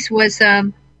 30s, was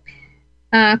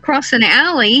across an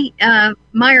alley,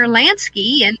 Meyer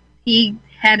Lansky, and he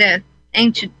had an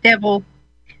ancient devil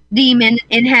demon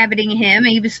inhabiting him.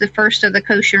 He was the first of the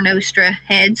Kosher Nostra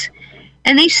heads.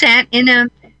 And they sat in a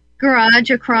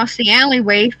garage across the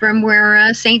alleyway from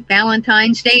where St.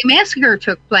 Valentine's Day Massacre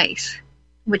took place,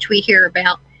 which we hear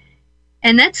about.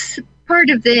 And that's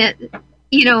part of the,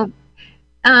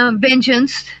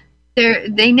 vengeance.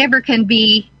 They never can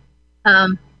be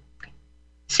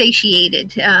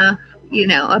satiated,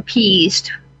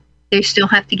 appeased. They still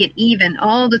have to get even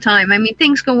all the time. I mean,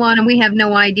 things go on and we have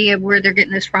no idea where they're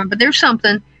getting this from, but there's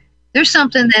something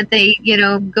that they,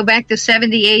 go back to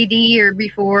 70 AD or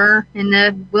before in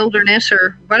the wilderness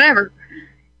or whatever.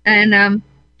 And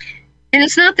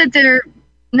it's not that they're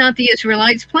not the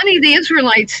Israelites. Plenty of the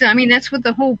Israelites, I mean, that's what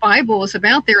the whole Bible is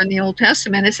about there in the Old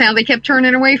Testament, is how they kept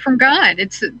turning away from God.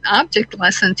 It's an object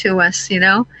lesson to us,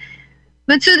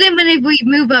 But so then when we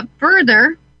move up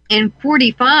further in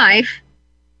 45,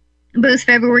 both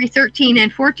February 13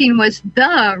 and 14 was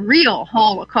the real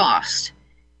Holocaust,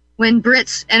 when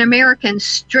Brits and Americans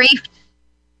strafed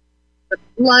the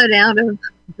blood out of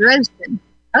Dresden.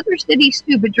 Other cities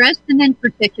too, but Dresden in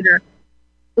particular.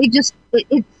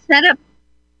 It set up,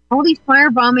 all these fire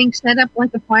bombings set up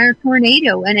like a fire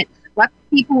tornado, and it swept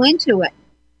people into it.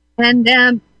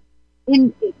 And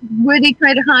where they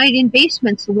try to hide in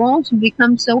basements, the walls would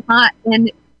become so hot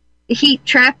and the heat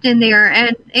trapped in there,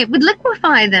 and it would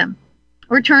liquefy them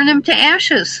or turn them to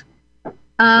ashes.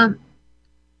 They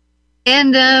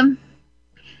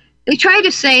try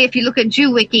to say, if you look at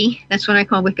JewWiki, that's what I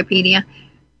call Wikipedia,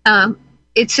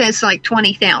 it says like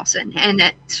 20,000, and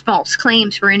that's false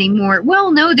claims for any more.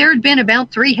 Well, no, there had been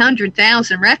about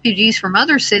 300,000 refugees from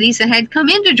other cities that had come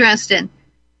into Dresden.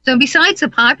 So besides the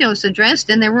populace of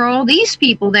Dresden, there were all these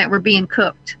people that were being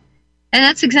cooked. And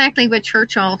that's exactly what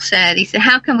Churchill said. He said,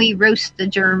 how can we roast the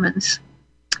Germans?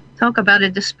 Talk about a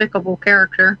despicable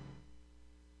character.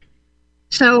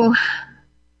 So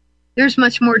there's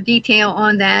much more detail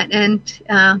on that, and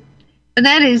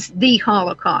that is the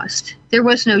Holocaust. There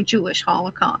was no Jewish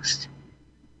Holocaust,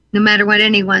 no matter what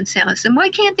anyone says. And why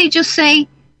can't they just say,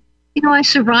 I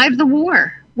survived the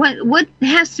war? What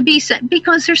has to be said?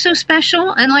 Because they're so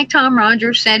special. And like Tom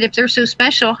Rogers said, if they're so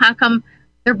special, how come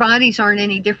their bodies aren't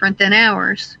any different than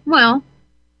ours? Well,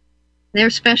 they're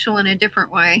special in a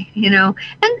different way,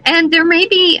 And there may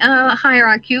be a higher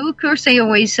IQ. Of course, they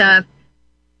always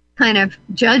kind of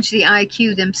judge the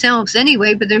IQ themselves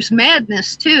anyway, but there's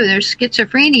madness too. There's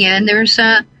schizophrenia, and there's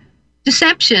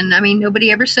deception. I mean,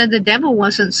 nobody ever said the devil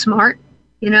wasn't smart,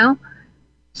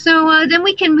 So then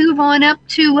we can move on up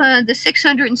to the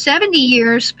 670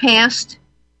 years past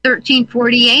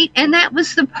 1348, and that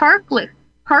was the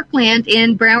Parkland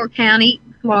in Broward County,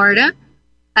 Florida,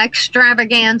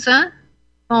 extravaganza,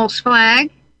 false flag.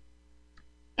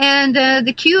 And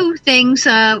the Q things,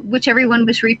 which everyone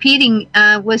was repeating,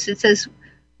 it says,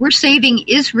 we're saving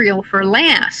Israel for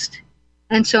last.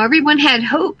 And so everyone had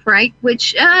hope, right?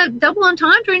 Which double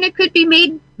entendre, and it could be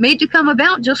made to come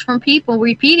about just from people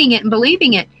repeating it and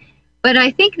believing it. But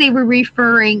I think they were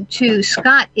referring to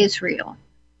Scott Israel,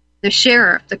 the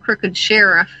sheriff, the crooked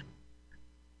sheriff.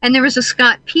 And there was a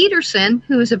Scott Peterson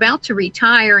who was about to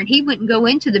retire, and he wouldn't go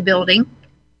into the building.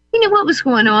 He knew what was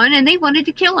going on, and they wanted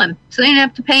to kill him, so they didn't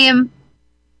have to pay him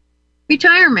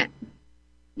retirement,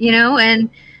 and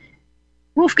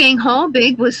Wolfgang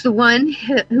Halbig was the one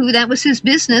who that was his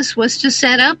business, was to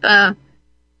set up a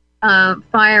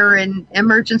fire and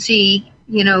emergency,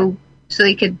 so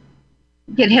they could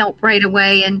get help right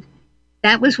away. And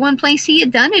that was one place he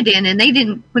had done it in, and they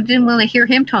didn't want to hear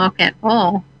him talk at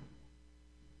all.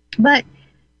 But,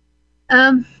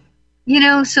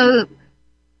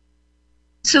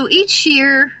 so each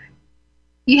year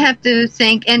you have to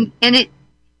think, and it,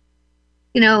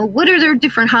 what are their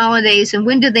different holidays and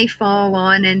when do they fall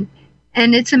on? And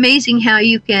it's amazing how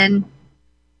you can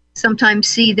sometimes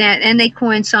see that. And they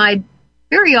coincide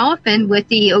very often with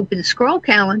the Open Scroll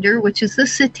calendar, which is the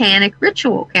satanic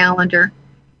ritual calendar.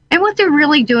 And what they're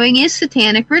really doing is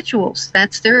satanic rituals.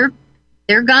 That's their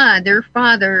God, their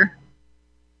father,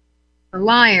 a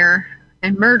liar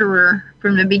and murderer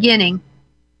from the beginning.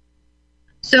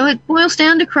 So it boils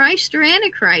down to Christ or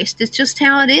Antichrist. It's just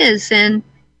how it is. And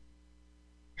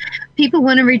people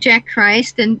want to reject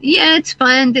Christ, and it's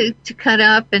fun to cut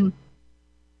up, and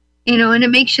and it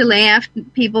makes you laugh.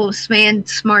 People saying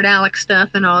smart aleck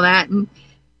stuff and all that,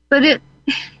 but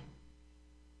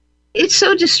it's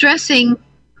so distressing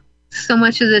so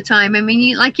much of the time. I mean,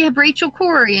 you have Rachel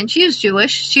Corrie, and she was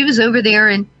Jewish. She was over there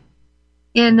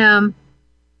in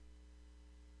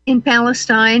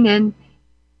Palestine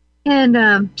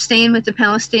and staying with the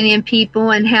Palestinian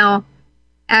people, and how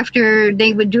after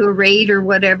they would do a raid or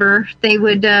whatever, they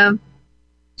would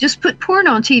just put porn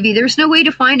on TV. There's no way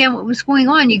to find out what was going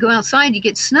on. You go outside, you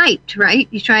get sniped, right?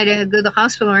 You try to go to the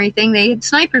hospital or anything, they had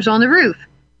snipers on the roof.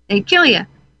 They'd kill you.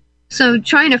 So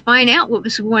trying to find out what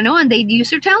was going on, they'd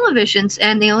use their televisions,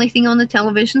 and the only thing on the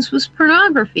televisions was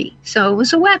pornography. So it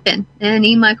was a weapon. And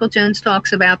E. Michael Jones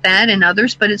talks about that and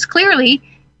others, but it's clearly,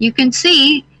 you can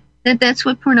see that that's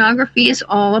what pornography is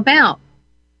all about.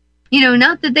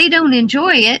 Not that they don't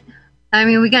enjoy it. I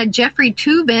mean, we got Jeffrey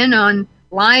Toobin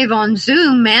live on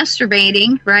Zoom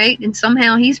masturbating, right? And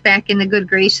somehow he's back in the good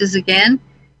graces again.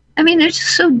 I mean, it's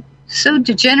just so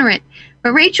degenerate.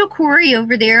 But Rachel Corrie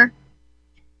over there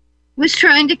was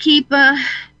trying to keep a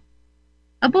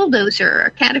bulldozer,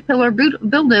 a Caterpillar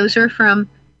bulldozer from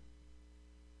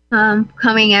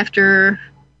coming after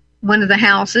one of the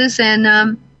houses,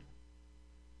 and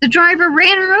the driver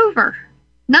ran her over.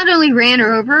 Not only ran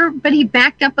her over, but he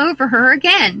backed up over her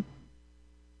again.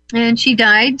 And she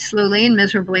died slowly and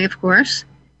miserably, of course.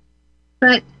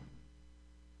 But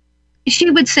she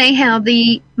would say how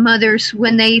the mothers,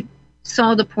 when they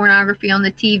saw the pornography on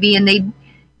the TV, and they,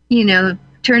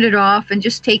 turn it off and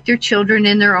just take their children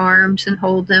in their arms and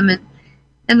hold them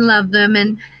and love them.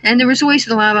 And there was always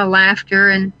a lot of laughter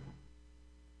and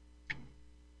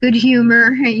good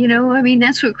humor. I mean,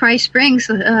 that's what Christ brings,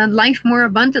 life more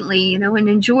abundantly, and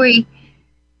enjoy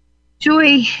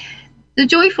the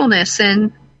joyfulness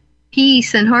and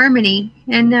peace and harmony.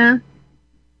 And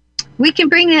we can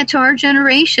bring that to our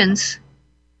generations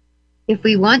if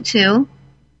we want to.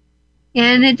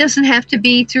 And it doesn't have to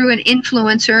be through an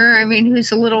influencer,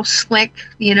 who's a little slick,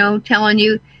 telling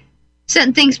you,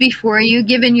 setting things before you,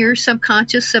 giving your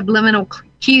subconscious subliminal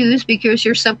cues, because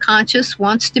your subconscious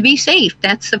wants to be safe.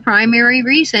 That's the primary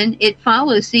reason it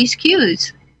follows these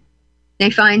cues. They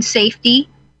find safety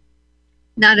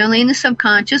not only in the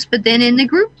subconscious, but then in the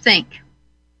groupthink.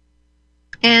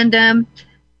 And,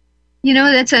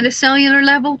 that's at a cellular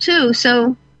level too.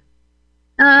 So,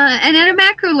 and at a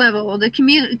macro level, the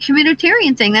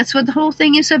communitarian thing, that's what the whole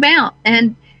thing is about.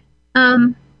 And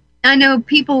I know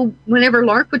people, whenever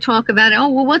Lark would talk about it,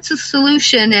 what's the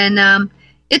solution? And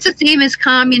it's the same as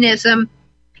communism.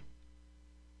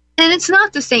 And it's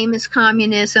not the same as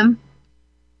communism.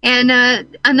 And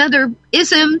another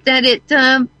ism that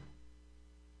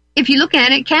if you look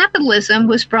at it, capitalism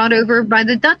was brought over by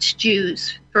the Dutch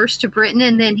Jews, first to Britain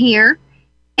and then here.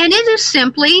 And it is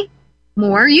simply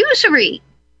more usury.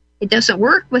 It doesn't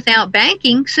work without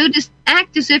banking, so to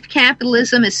act as if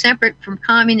capitalism is separate from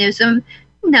communism,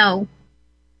 no.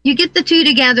 You get the two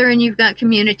together and you've got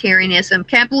communitarianism.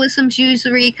 Capitalism's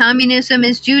usury, communism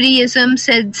is Judaism,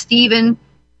 said Stephen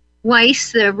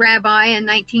Weiss, the rabbi, in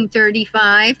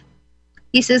 1935.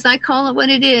 He says, I call it what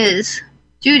it is,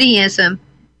 Judaism.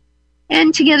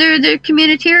 And together they're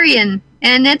communitarian.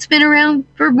 And that's been around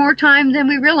for more time than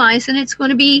we realize, and it's going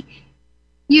to be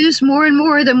used more and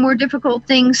more the more difficult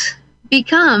things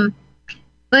become.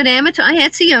 But Amitai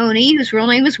Etzioni, whose real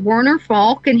name was Werner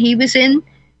Falk, and he was in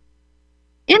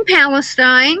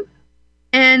Palestine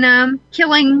and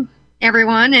killing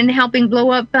everyone and helping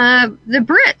blow up the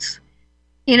Brits.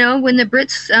 You know, when the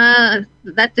Brits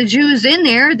let the Jews in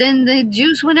there, then the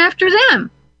Jews went after them.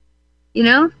 You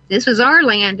know, this is our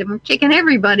land, and we're kicking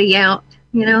everybody out.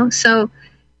 You know, so,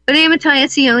 but Amitai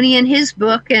Etzioni in his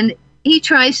book, and he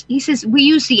says, we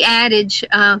use the adage,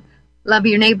 love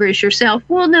your neighbor as yourself.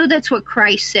 Well, no, that's what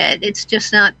Christ said. It's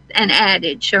just not an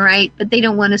adage, all right? But they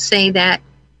don't want to say that.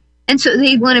 And so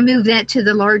they want to move that to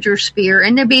the larger sphere,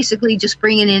 and they're basically just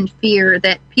bringing in fear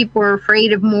that people are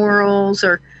afraid of morals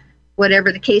or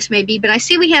whatever the case may be. But I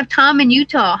see we have Tom in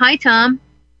Utah. Hi, Tom.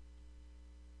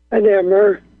 Hi there,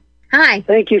 Mer. Hi.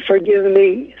 Thank you for giving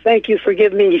me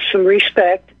some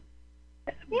respect.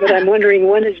 Yeah. But I'm wondering,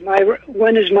 when is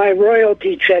my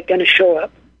royalty check going to show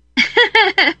up?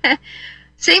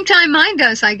 Same time mine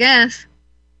does, I guess.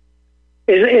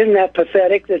 Isn't that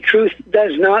pathetic? The truth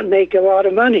does not make a lot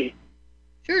of money.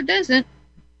 Sure doesn't.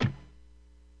 In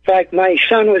fact, my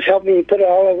son was helping me put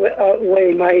all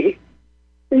away my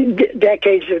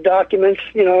decades of documents,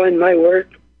 you know, in my work.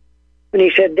 And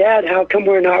he said, Dad, how come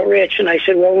we're not rich? And I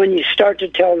said, well, when you start to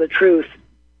tell the truth,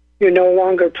 you're no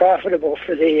longer profitable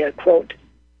for the, quote,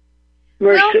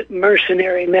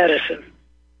 mercenary medicine.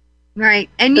 Right.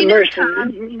 And you know,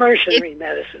 Tom, mercenary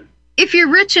medicine. If you're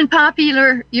rich and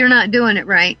popular, you're not doing it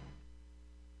right.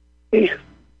 Wait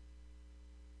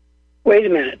a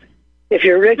minute. If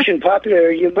you're rich and popular,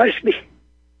 you must be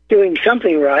doing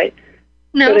something right.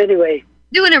 No. But anyway.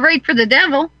 Doing it right for the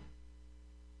devil.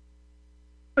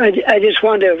 I just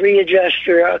want to readjust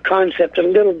your concept a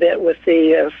little bit with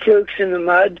the flukes in the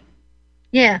mud.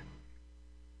 Yeah.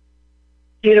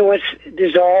 Do you know what's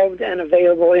dissolved and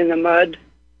available in the mud?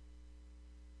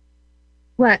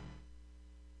 What?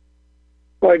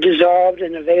 Or dissolved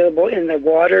and available in the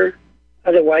water,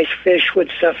 otherwise fish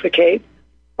would suffocate?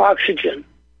 Oxygen.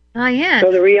 Oh, yes.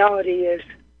 So the reality is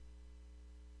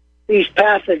these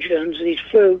pathogens, these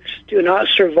flukes, do not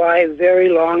survive very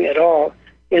long at all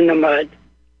in the mud.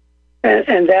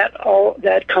 And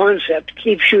that concept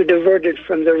keeps you diverted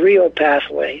from the real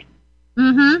pathway.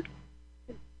 Mm-hmm.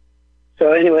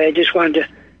 So anyway, I just wanted to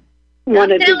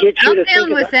get you to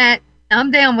think about that. I'm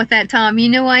down with that, Tom. You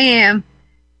know I am.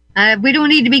 We don't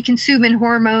need to be consuming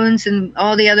hormones and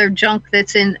all the other junk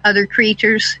that's in other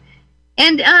creatures.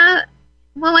 And,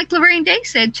 well, like Lorraine Day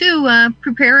said, too,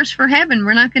 prepare us for heaven.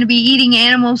 We're not going to be eating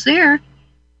animals there.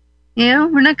 You know,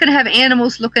 we're not going to have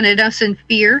animals looking at us in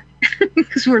fear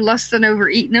because we're lusting over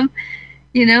eating them,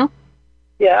 you know?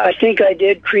 Yeah, I think I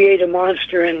did create a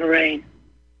monster in Lorraine.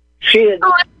 I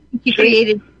think you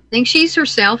created. I think she's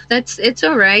herself. It's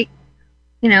all right.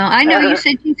 You know, I know you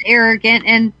said she's arrogant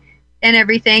and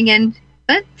everything,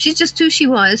 but she's just who she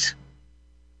was.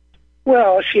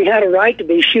 Well, she had a right to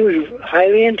be. She was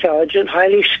highly intelligent,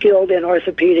 highly skilled in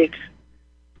orthopedics,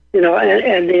 you know,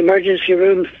 and the emergency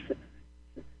room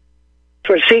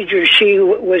procedures she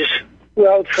was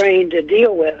well trained to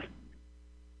deal with.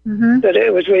 Mm-hmm. But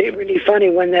it was really funny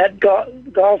when that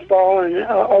golf ball and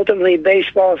ultimately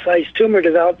baseball-sized tumor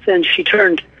developed. Then she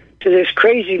turned to this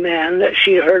crazy man that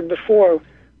she heard before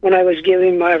when I was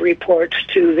giving my reports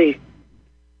to the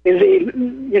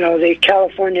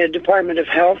California Department of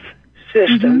Health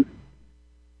system.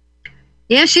 Mm-hmm.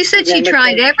 Yeah, she said she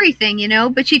tried everything, you know,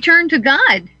 but she turned to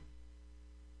God.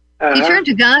 She turned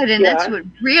to God, and that's what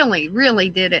really, really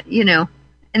did it, you know.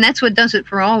 And that's what does it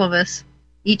for all of us,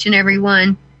 each and every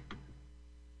one.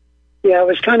 Yeah, it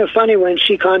was kind of funny when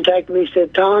she contacted me and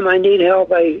said, Tom, I need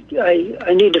help. I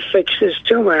need to fix this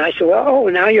tumor. And I said, well,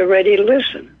 now you're ready to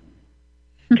listen.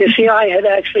 Because, see, I had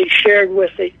actually shared with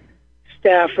the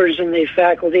staffers and the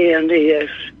faculty and the,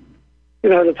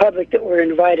 the public that were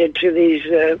invited to these,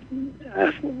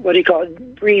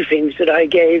 briefings that I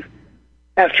gave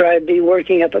after I'd be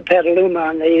working up at Petaluma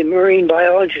on the marine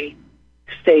biology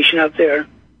station up there.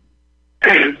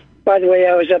 By the way,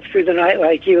 I was up through the night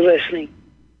like you listening.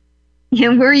 Yeah,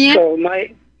 were you? So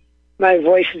my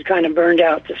voice is kind of burned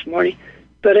out this morning.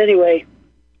 But anyway,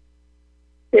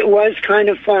 it was kind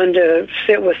of fun to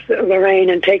sit with Lorraine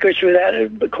and take her through that.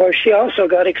 Of course, she also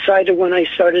got excited when I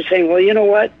started saying, well, you know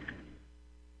what?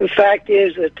 The fact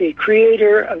is that the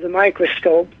creator of the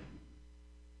microscope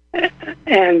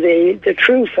and the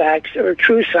true facts or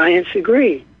true science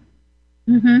agree.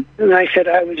 Mm-hmm. And I said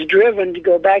I was driven to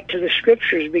go back to the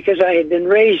scriptures because I had been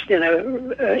raised in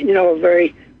a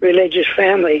very religious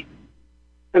family,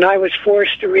 and I was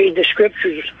forced to read the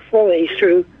scriptures fully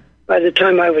through by the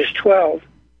time I was 12.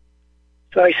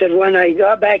 So I said, when I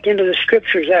got back into the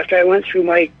scriptures after I went through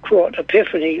my, quote,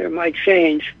 epiphany or my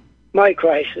change, my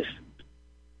crisis,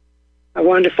 I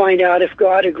wanted to find out if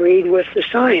God agreed with the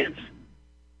science.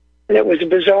 And it was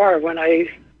bizarre when I,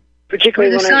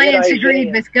 particularly when I hit Isaiah. Science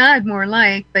agreed with God more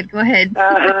like, but go ahead.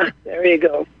 There you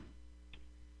go.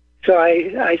 So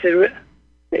I said,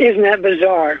 isn't that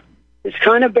bizarre? It's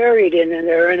kind of buried in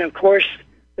there. And of course,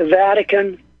 the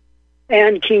Vatican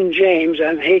and King James,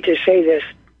 I hate to say this,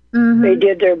 they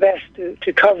did their best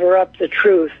to cover up the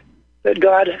truth, that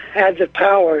God had the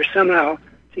power somehow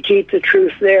to keep the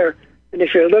truth there. And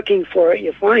if you're looking for it,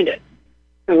 you find it.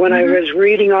 And when I was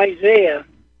reading Isaiah,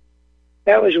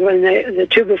 that was when the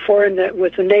two before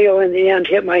with the nail in the end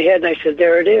hit my head, and I said,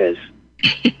 there it is.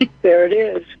 There it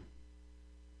is.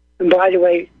 And by the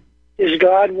way, does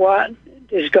God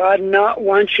not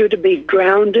want you to be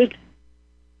grounded?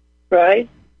 Right?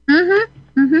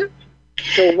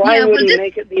 So why would he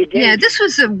make it be dangerous? Yeah, this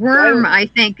was a worm, I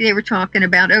think they were talking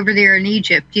about over there in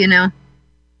Egypt, you know.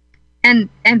 And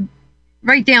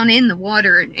right down in the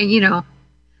water, and you know.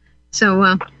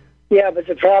 So yeah, but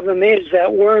the problem is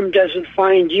that worm doesn't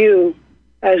find you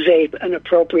as an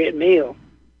appropriate meal.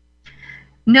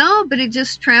 No, but it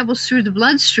just travels through the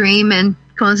bloodstream and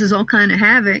causes all kind of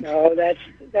havoc. No,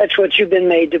 that's what you've been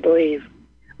made to believe.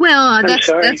 Well,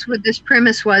 that's what this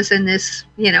premise was in this,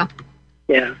 you know,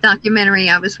 documentary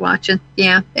I was watching.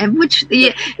 Yeah, and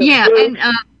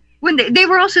when they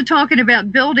were also talking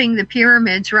about building the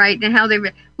pyramids, right, and how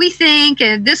we think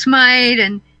and this might,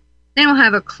 and they don't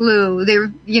have a clue.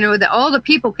 All the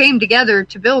people came together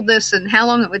to build this, and how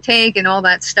long it would take, and all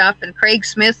that stuff. And Craig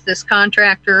Smith, this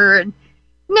contractor, and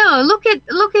no, look at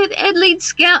Ed Lee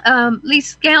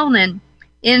Skalnin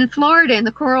in Florida in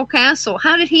the Coral Castle.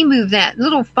 How did he move that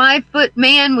little 5-foot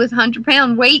man with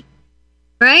 100-pound weight,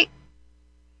 right?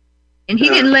 And he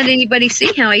didn't let anybody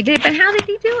see how he did, but how did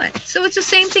he do it? So it's the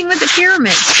same thing with the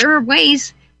pyramids. There are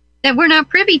ways that we're not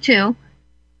privy to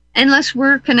unless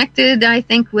we're connected, I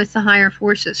think, with the higher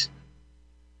forces.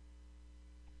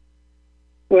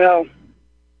 Well,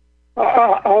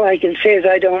 all I can say is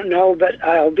I don't know, but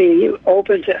I'll be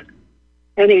open to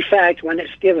any fact when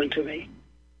it's given to me.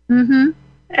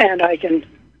 And I can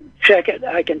check it.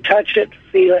 I can touch it,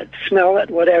 feel it, smell it,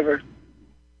 whatever.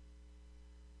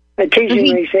 I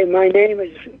teasingly say my name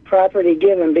is properly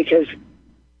given because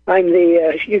I'm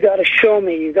you got to show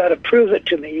me, you got to prove it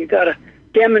to me, you got to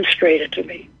demonstrate it to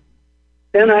me.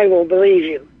 Then I will believe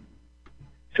you.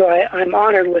 So I'm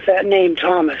honored with that name,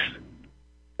 Thomas.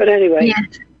 But anyway,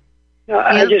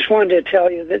 I just wanted to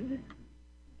tell you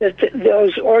that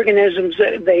those organisms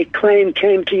that they claim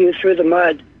came to you through the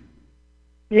mud,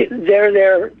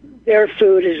 their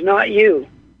food is not you.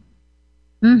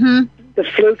 The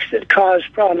flukes that cause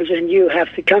problems in you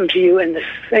have to come to you in the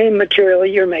same material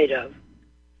you're made of.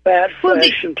 Fat,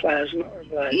 flesh, and plasma or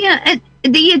blood. Yeah, and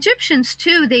the Egyptians,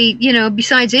 too, they,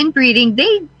 besides inbreeding,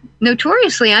 they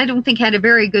notoriously, I don't think, had a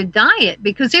very good diet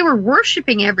because they were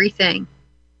worshiping everything.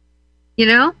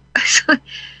 And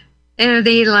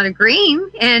they ate a lot of grain,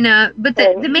 but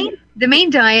the main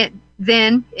diet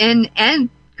then, and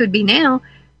could be now,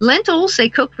 lentils. They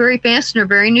cook very fast and are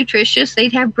very nutritious.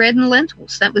 They'd have bread and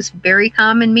lentils. That was a very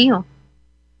common meal.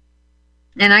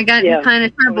 And I got in kind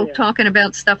of trouble talking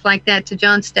about stuff like that to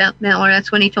John Stoutmiller.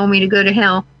 That's when he told me to go to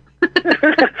hell.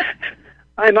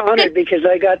 I'm honored because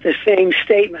I got the same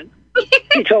statement.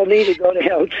 He told me to go to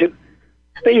hell too.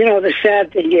 But the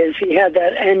sad thing is he had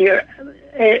that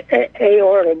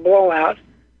aorta blowout.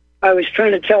 I was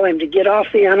trying to tell him to get off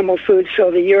the animal food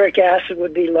so the uric acid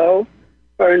would be low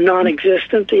or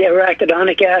non-existent, the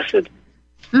arachidonic acid,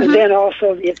 and then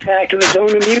also the attack of his own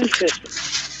immune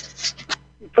system.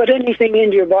 You put anything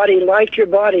into your body like your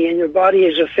body, and your body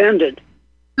is offended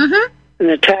and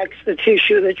attacks the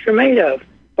tissue that you're made of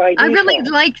by default. I really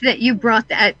like that you brought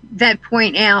that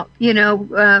point out.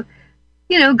 God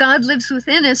lives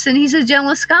within us, and he's a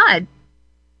jealous God.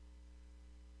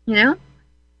 And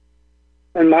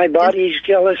my body's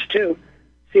jealous, too.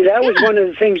 See, that was one of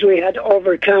the things we had to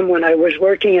overcome when I was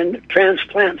working in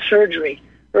transplant surgery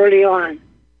early on.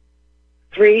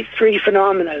 Three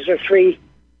phenomena, or three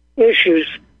issues,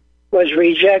 was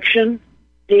rejection,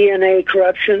 DNA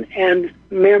corruption, and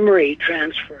memory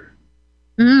transfer.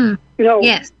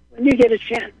 Yes. When you get a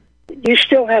chance, you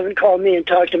still haven't called me and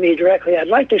talked to me directly. I'd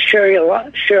like to share a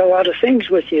lot of things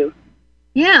with you.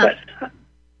 Yeah. But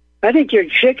I think you're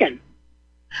chicken.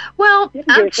 Well,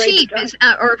 I'm cheap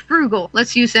or frugal.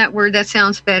 Let's use that word. That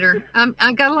sounds better.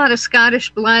 I got a lot of Scottish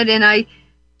blood, and I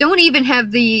don't even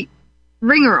have the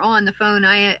ringer on the phone.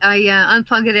 I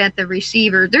unplug it at the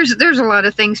receiver. There's a lot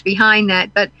of things behind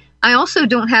that, but I also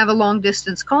don't have a long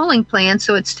distance calling plan,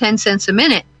 so it's 10 cents a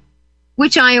minute,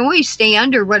 which I always stay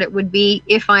under what it would be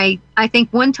if I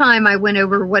think one time I went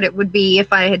over what it would be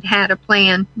if I had had a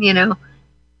plan,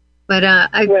 But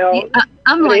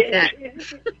I'm like that.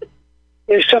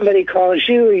 If somebody calls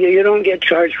you, you don't get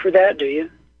charged for that, do you?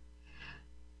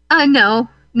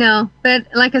 No. But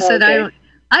like I said, Okay.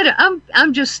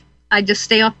 I just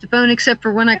stay off the phone except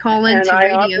for when I call into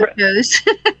radio shows.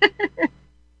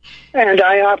 And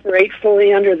I operate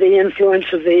fully under the influence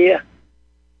of the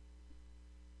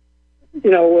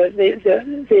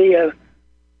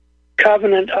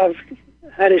covenant of,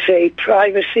 how to say,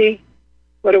 privacy.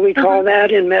 What do we call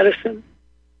that in medicine?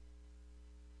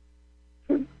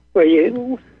 Where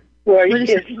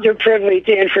if you're privy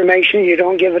to information, you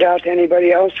don't give it out to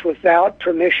anybody else without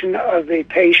permission of the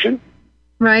patient.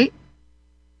 Right.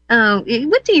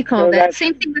 What do you call that?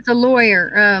 Same thing with a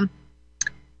lawyer.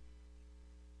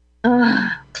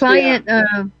 Client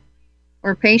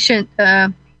or patient.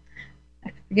 I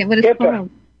forget what it's HIPAA. called.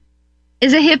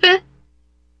 Is it HIPAA?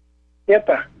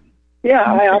 HIPAA. Yeah,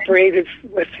 I operated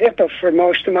with HIPAA for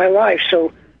most of my life,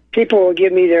 so people will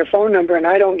give me their phone number, and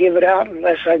I don't give it out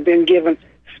unless I've been given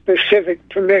specific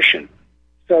permission.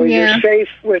 So Yeah. you're safe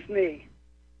with me.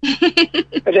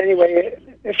 But anyway,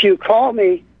 if you call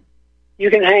me, you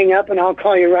can hang up, and I'll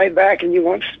call you right back, and you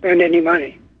won't spend any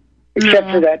money, except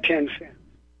No. for that 10 cents.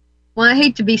 Well, I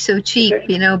hate to be so cheap,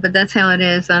 but that's how it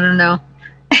is. I don't know.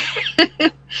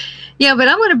 Yeah, but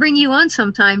I want to bring you on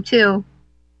sometime, too.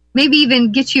 Maybe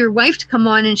even get your wife to come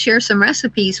on and share some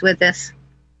recipes with us.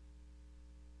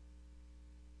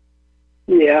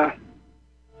 Yeah.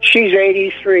 She's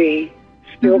 83,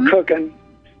 still cooking,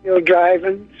 still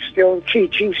driving, still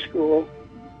teaching school.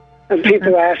 And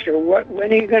people ask her,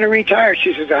 when are you going to retire?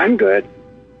 She says, I'm good.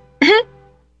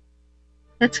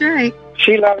 That's right.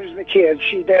 She loves the kids.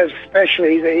 She does,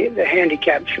 especially the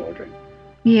handicapped children.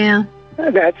 Yeah.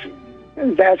 That's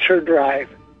her drive.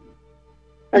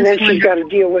 And That's then she's got to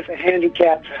deal with a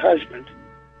handicapped husband.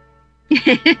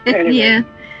 Anyway.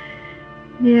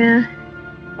 Yeah.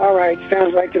 All right.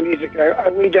 Sounds like the music.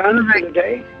 Are we done for the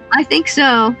day? I think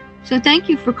so. So thank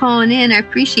you for calling in. I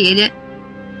appreciate it.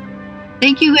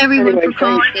 Thank you, everyone, Anyway, for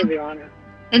calling thanks for the honor.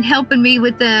 and helping me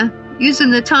with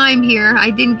using the time here.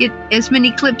 I didn't get as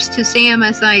many clips to Sam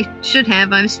as I should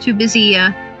have. I was too busy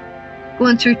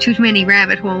going through too many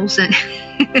rabbit holes, and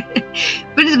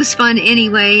but it was fun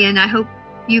anyway. And I hope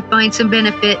you find some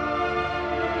benefit.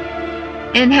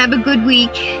 And have a good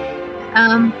week.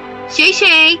 Shay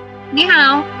Shay, ni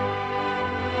hao.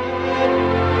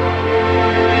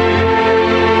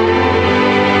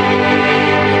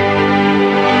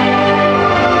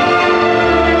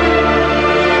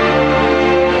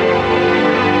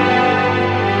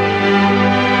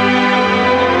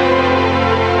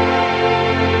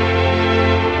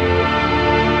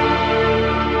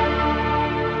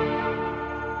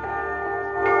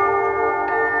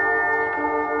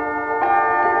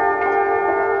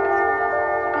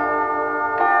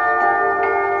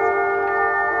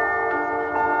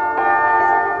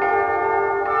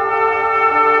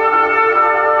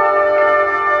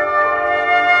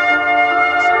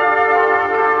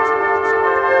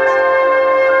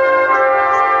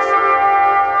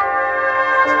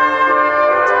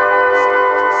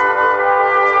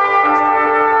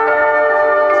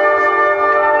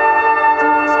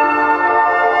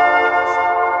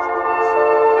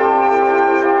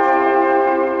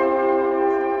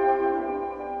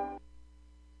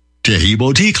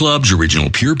 Tahibo Tea Club's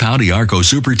original Pure Pouty Arco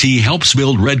Super Tea helps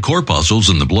build red corpuscles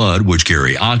in the blood, which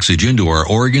carry oxygen to our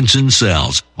organs and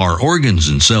cells. Our organs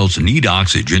and cells need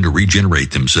oxygen to regenerate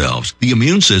themselves. The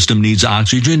immune system needs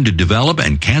oxygen to develop,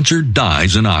 and cancer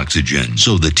dies in oxygen.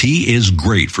 So the tea is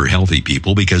great for healthy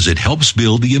people because it helps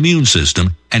build the immune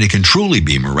system, and it can truly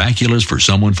be miraculous for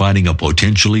someone fighting a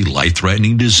potentially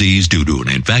life-threatening disease due to an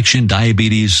infection,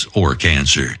 diabetes, or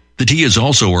cancer. The tea is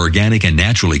also organic and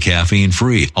naturally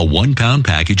caffeine-free. A 1-pound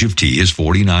package of tea is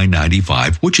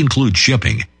 $49.95, which includes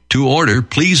shipping. To order,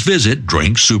 please visit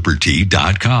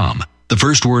drinksupertea.com. The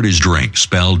first word is drink,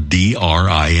 spelled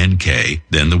D-R-I-N-K,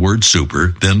 then the word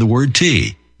super, then the word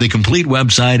tea. The complete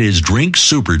website is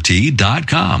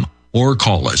drinksupertea.com. Or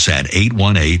call us at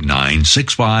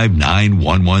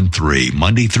 818-965-9113,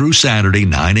 Monday through Saturday,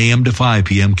 9 a.m. to 5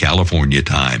 p.m. California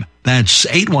time. That's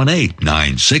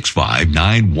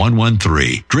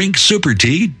 818-965-9113,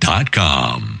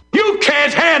 drinksupertea.com. You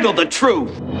can't handle the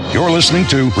truth. You're listening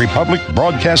to Republic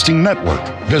Broadcasting Network.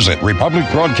 Visit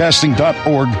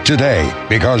republicbroadcasting.org today,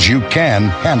 because you can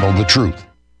handle the truth.